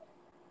okay,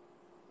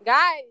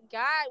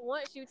 God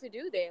wants you to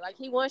do that. Like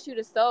He wants you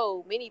to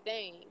sow many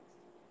things.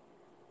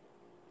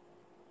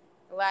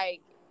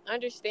 Like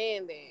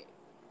understand that,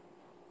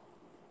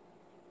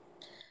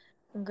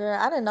 Girl,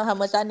 I didn't know how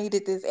much I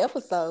needed this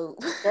episode.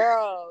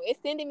 girl. It's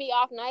sending me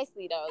off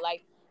nicely though.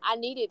 Like I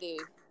needed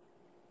this.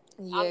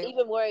 I'm Yeah,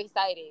 even more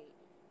excited.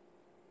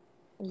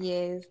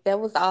 yes, that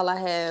was all I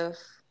have.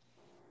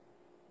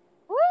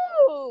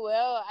 Woo!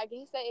 Well, I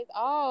guess that is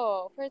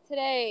all for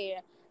today.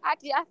 I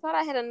thought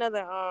I had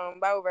another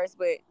Bible verse,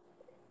 but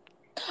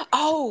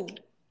Oh,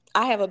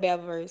 I have a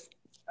bad verse.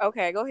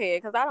 okay, go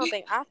ahead. Cause I don't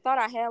think I thought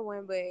I had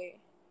one, but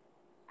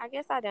I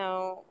guess I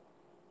don't.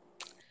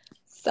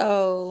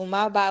 So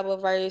my Bible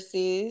verse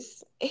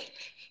is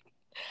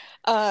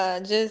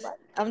just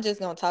I'm just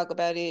gonna talk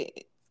about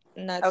it,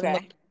 not too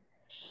much.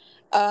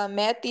 Okay.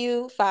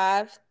 Matthew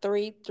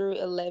 5:3 through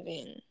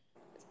 11.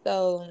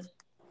 So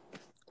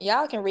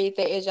y'all can read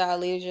that at y'all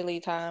leisurely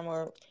time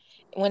or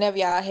whenever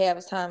y'all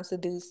have time to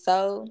do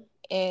so.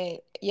 And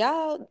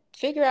y'all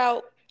figure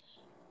out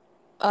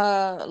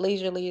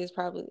leisurely is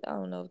probably, I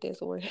don't know if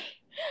that's a word.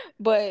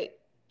 But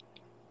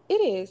it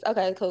is.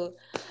 Okay, cool.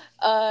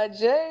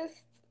 Just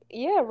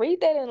yeah,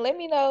 read that and let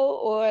me know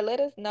or let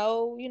us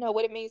know,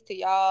 what it means to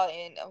y'all,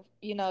 and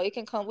it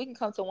can come we can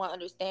come to one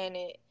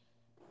understanding.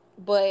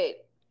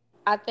 But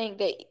I think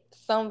that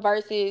some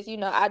verses,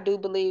 I do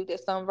believe that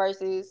some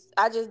verses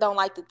I just don't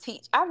like to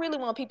teach. I really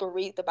want people to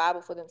read the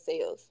Bible for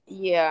themselves.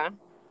 Yeah.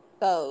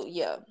 So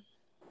yeah.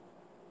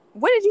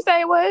 What did you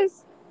say it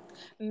was?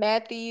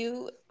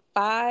 Matthew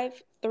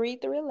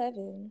 5:3 through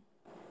 11.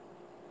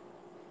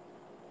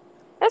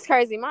 That's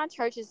crazy. My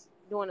church is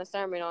doing a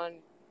sermon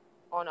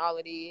on all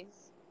of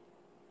these.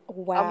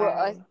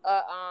 Wow.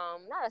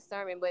 Not a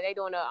sermon, but they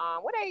doing a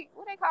what they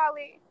call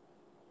it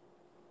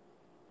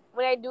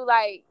when they do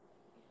like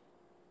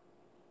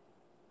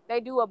they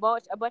do a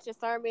bunch of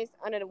sermons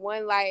under the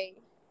one like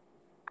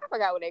I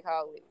forgot what they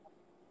call it.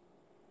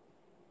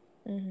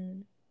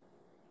 Hmm.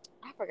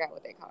 I forgot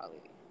what they call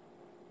it.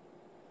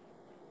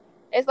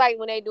 It's like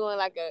when they doing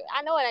like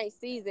I know it ain't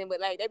season, but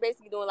like they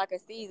basically doing like a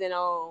season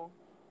on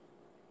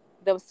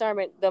the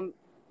sermon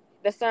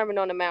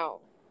on the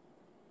mount.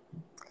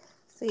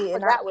 I See,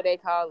 and forgot what they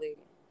call it.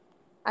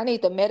 I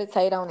need to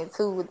meditate on it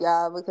too with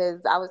y'all,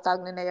 because I was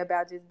talking today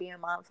about just being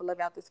mindful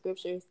about the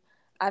scriptures.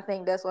 I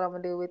think that's what I'm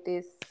gonna do with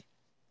this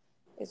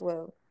as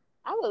well.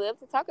 I would love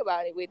to talk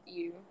about it with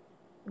you.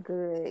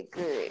 Good,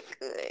 good,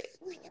 good.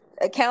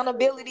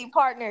 Accountability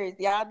partners,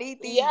 y'all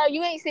need these. Yeah,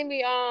 you ain't seen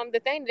me the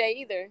thing today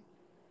either.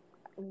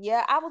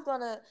 Yeah, I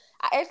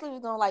actually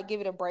was gonna like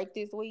give it a break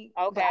this week,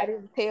 but I Okay.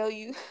 didn't tell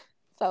you.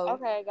 So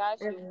Okay,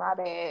 got that's you. my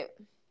bad.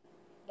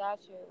 Got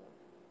you.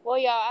 Well,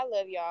 y'all, I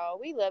love y'all.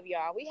 We love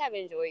y'all. We have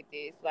enjoyed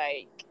this.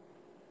 Like,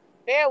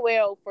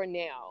 farewell for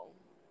now.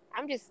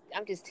 I'm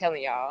just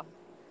telling y'all.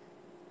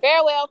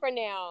 Farewell for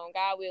now,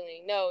 God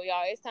willing. No,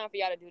 y'all, it's time for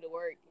y'all to do the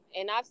work.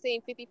 And I've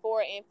seen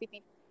 54 and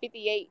 50,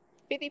 58,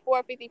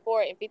 54,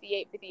 54, and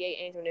 58, 58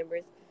 angel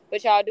numbers.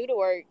 But y'all do the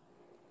work.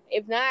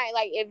 If not,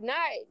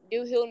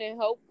 do healing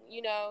and hope.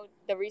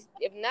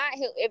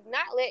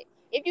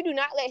 If you do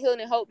not let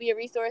healing and hope be a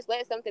resource,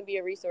 let something be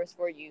a resource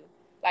for you.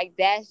 Like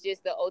that's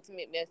just the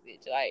ultimate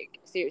message. Like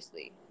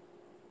seriously,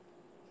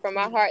 from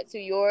my Yeah. heart to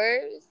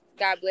yours.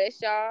 God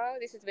bless y'all.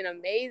 This has been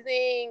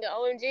amazing.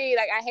 OMG,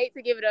 like I hate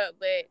to give it up,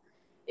 but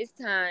it's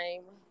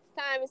time. It's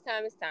time. It's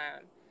time. It's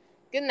time.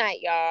 Good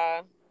night,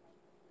 y'all.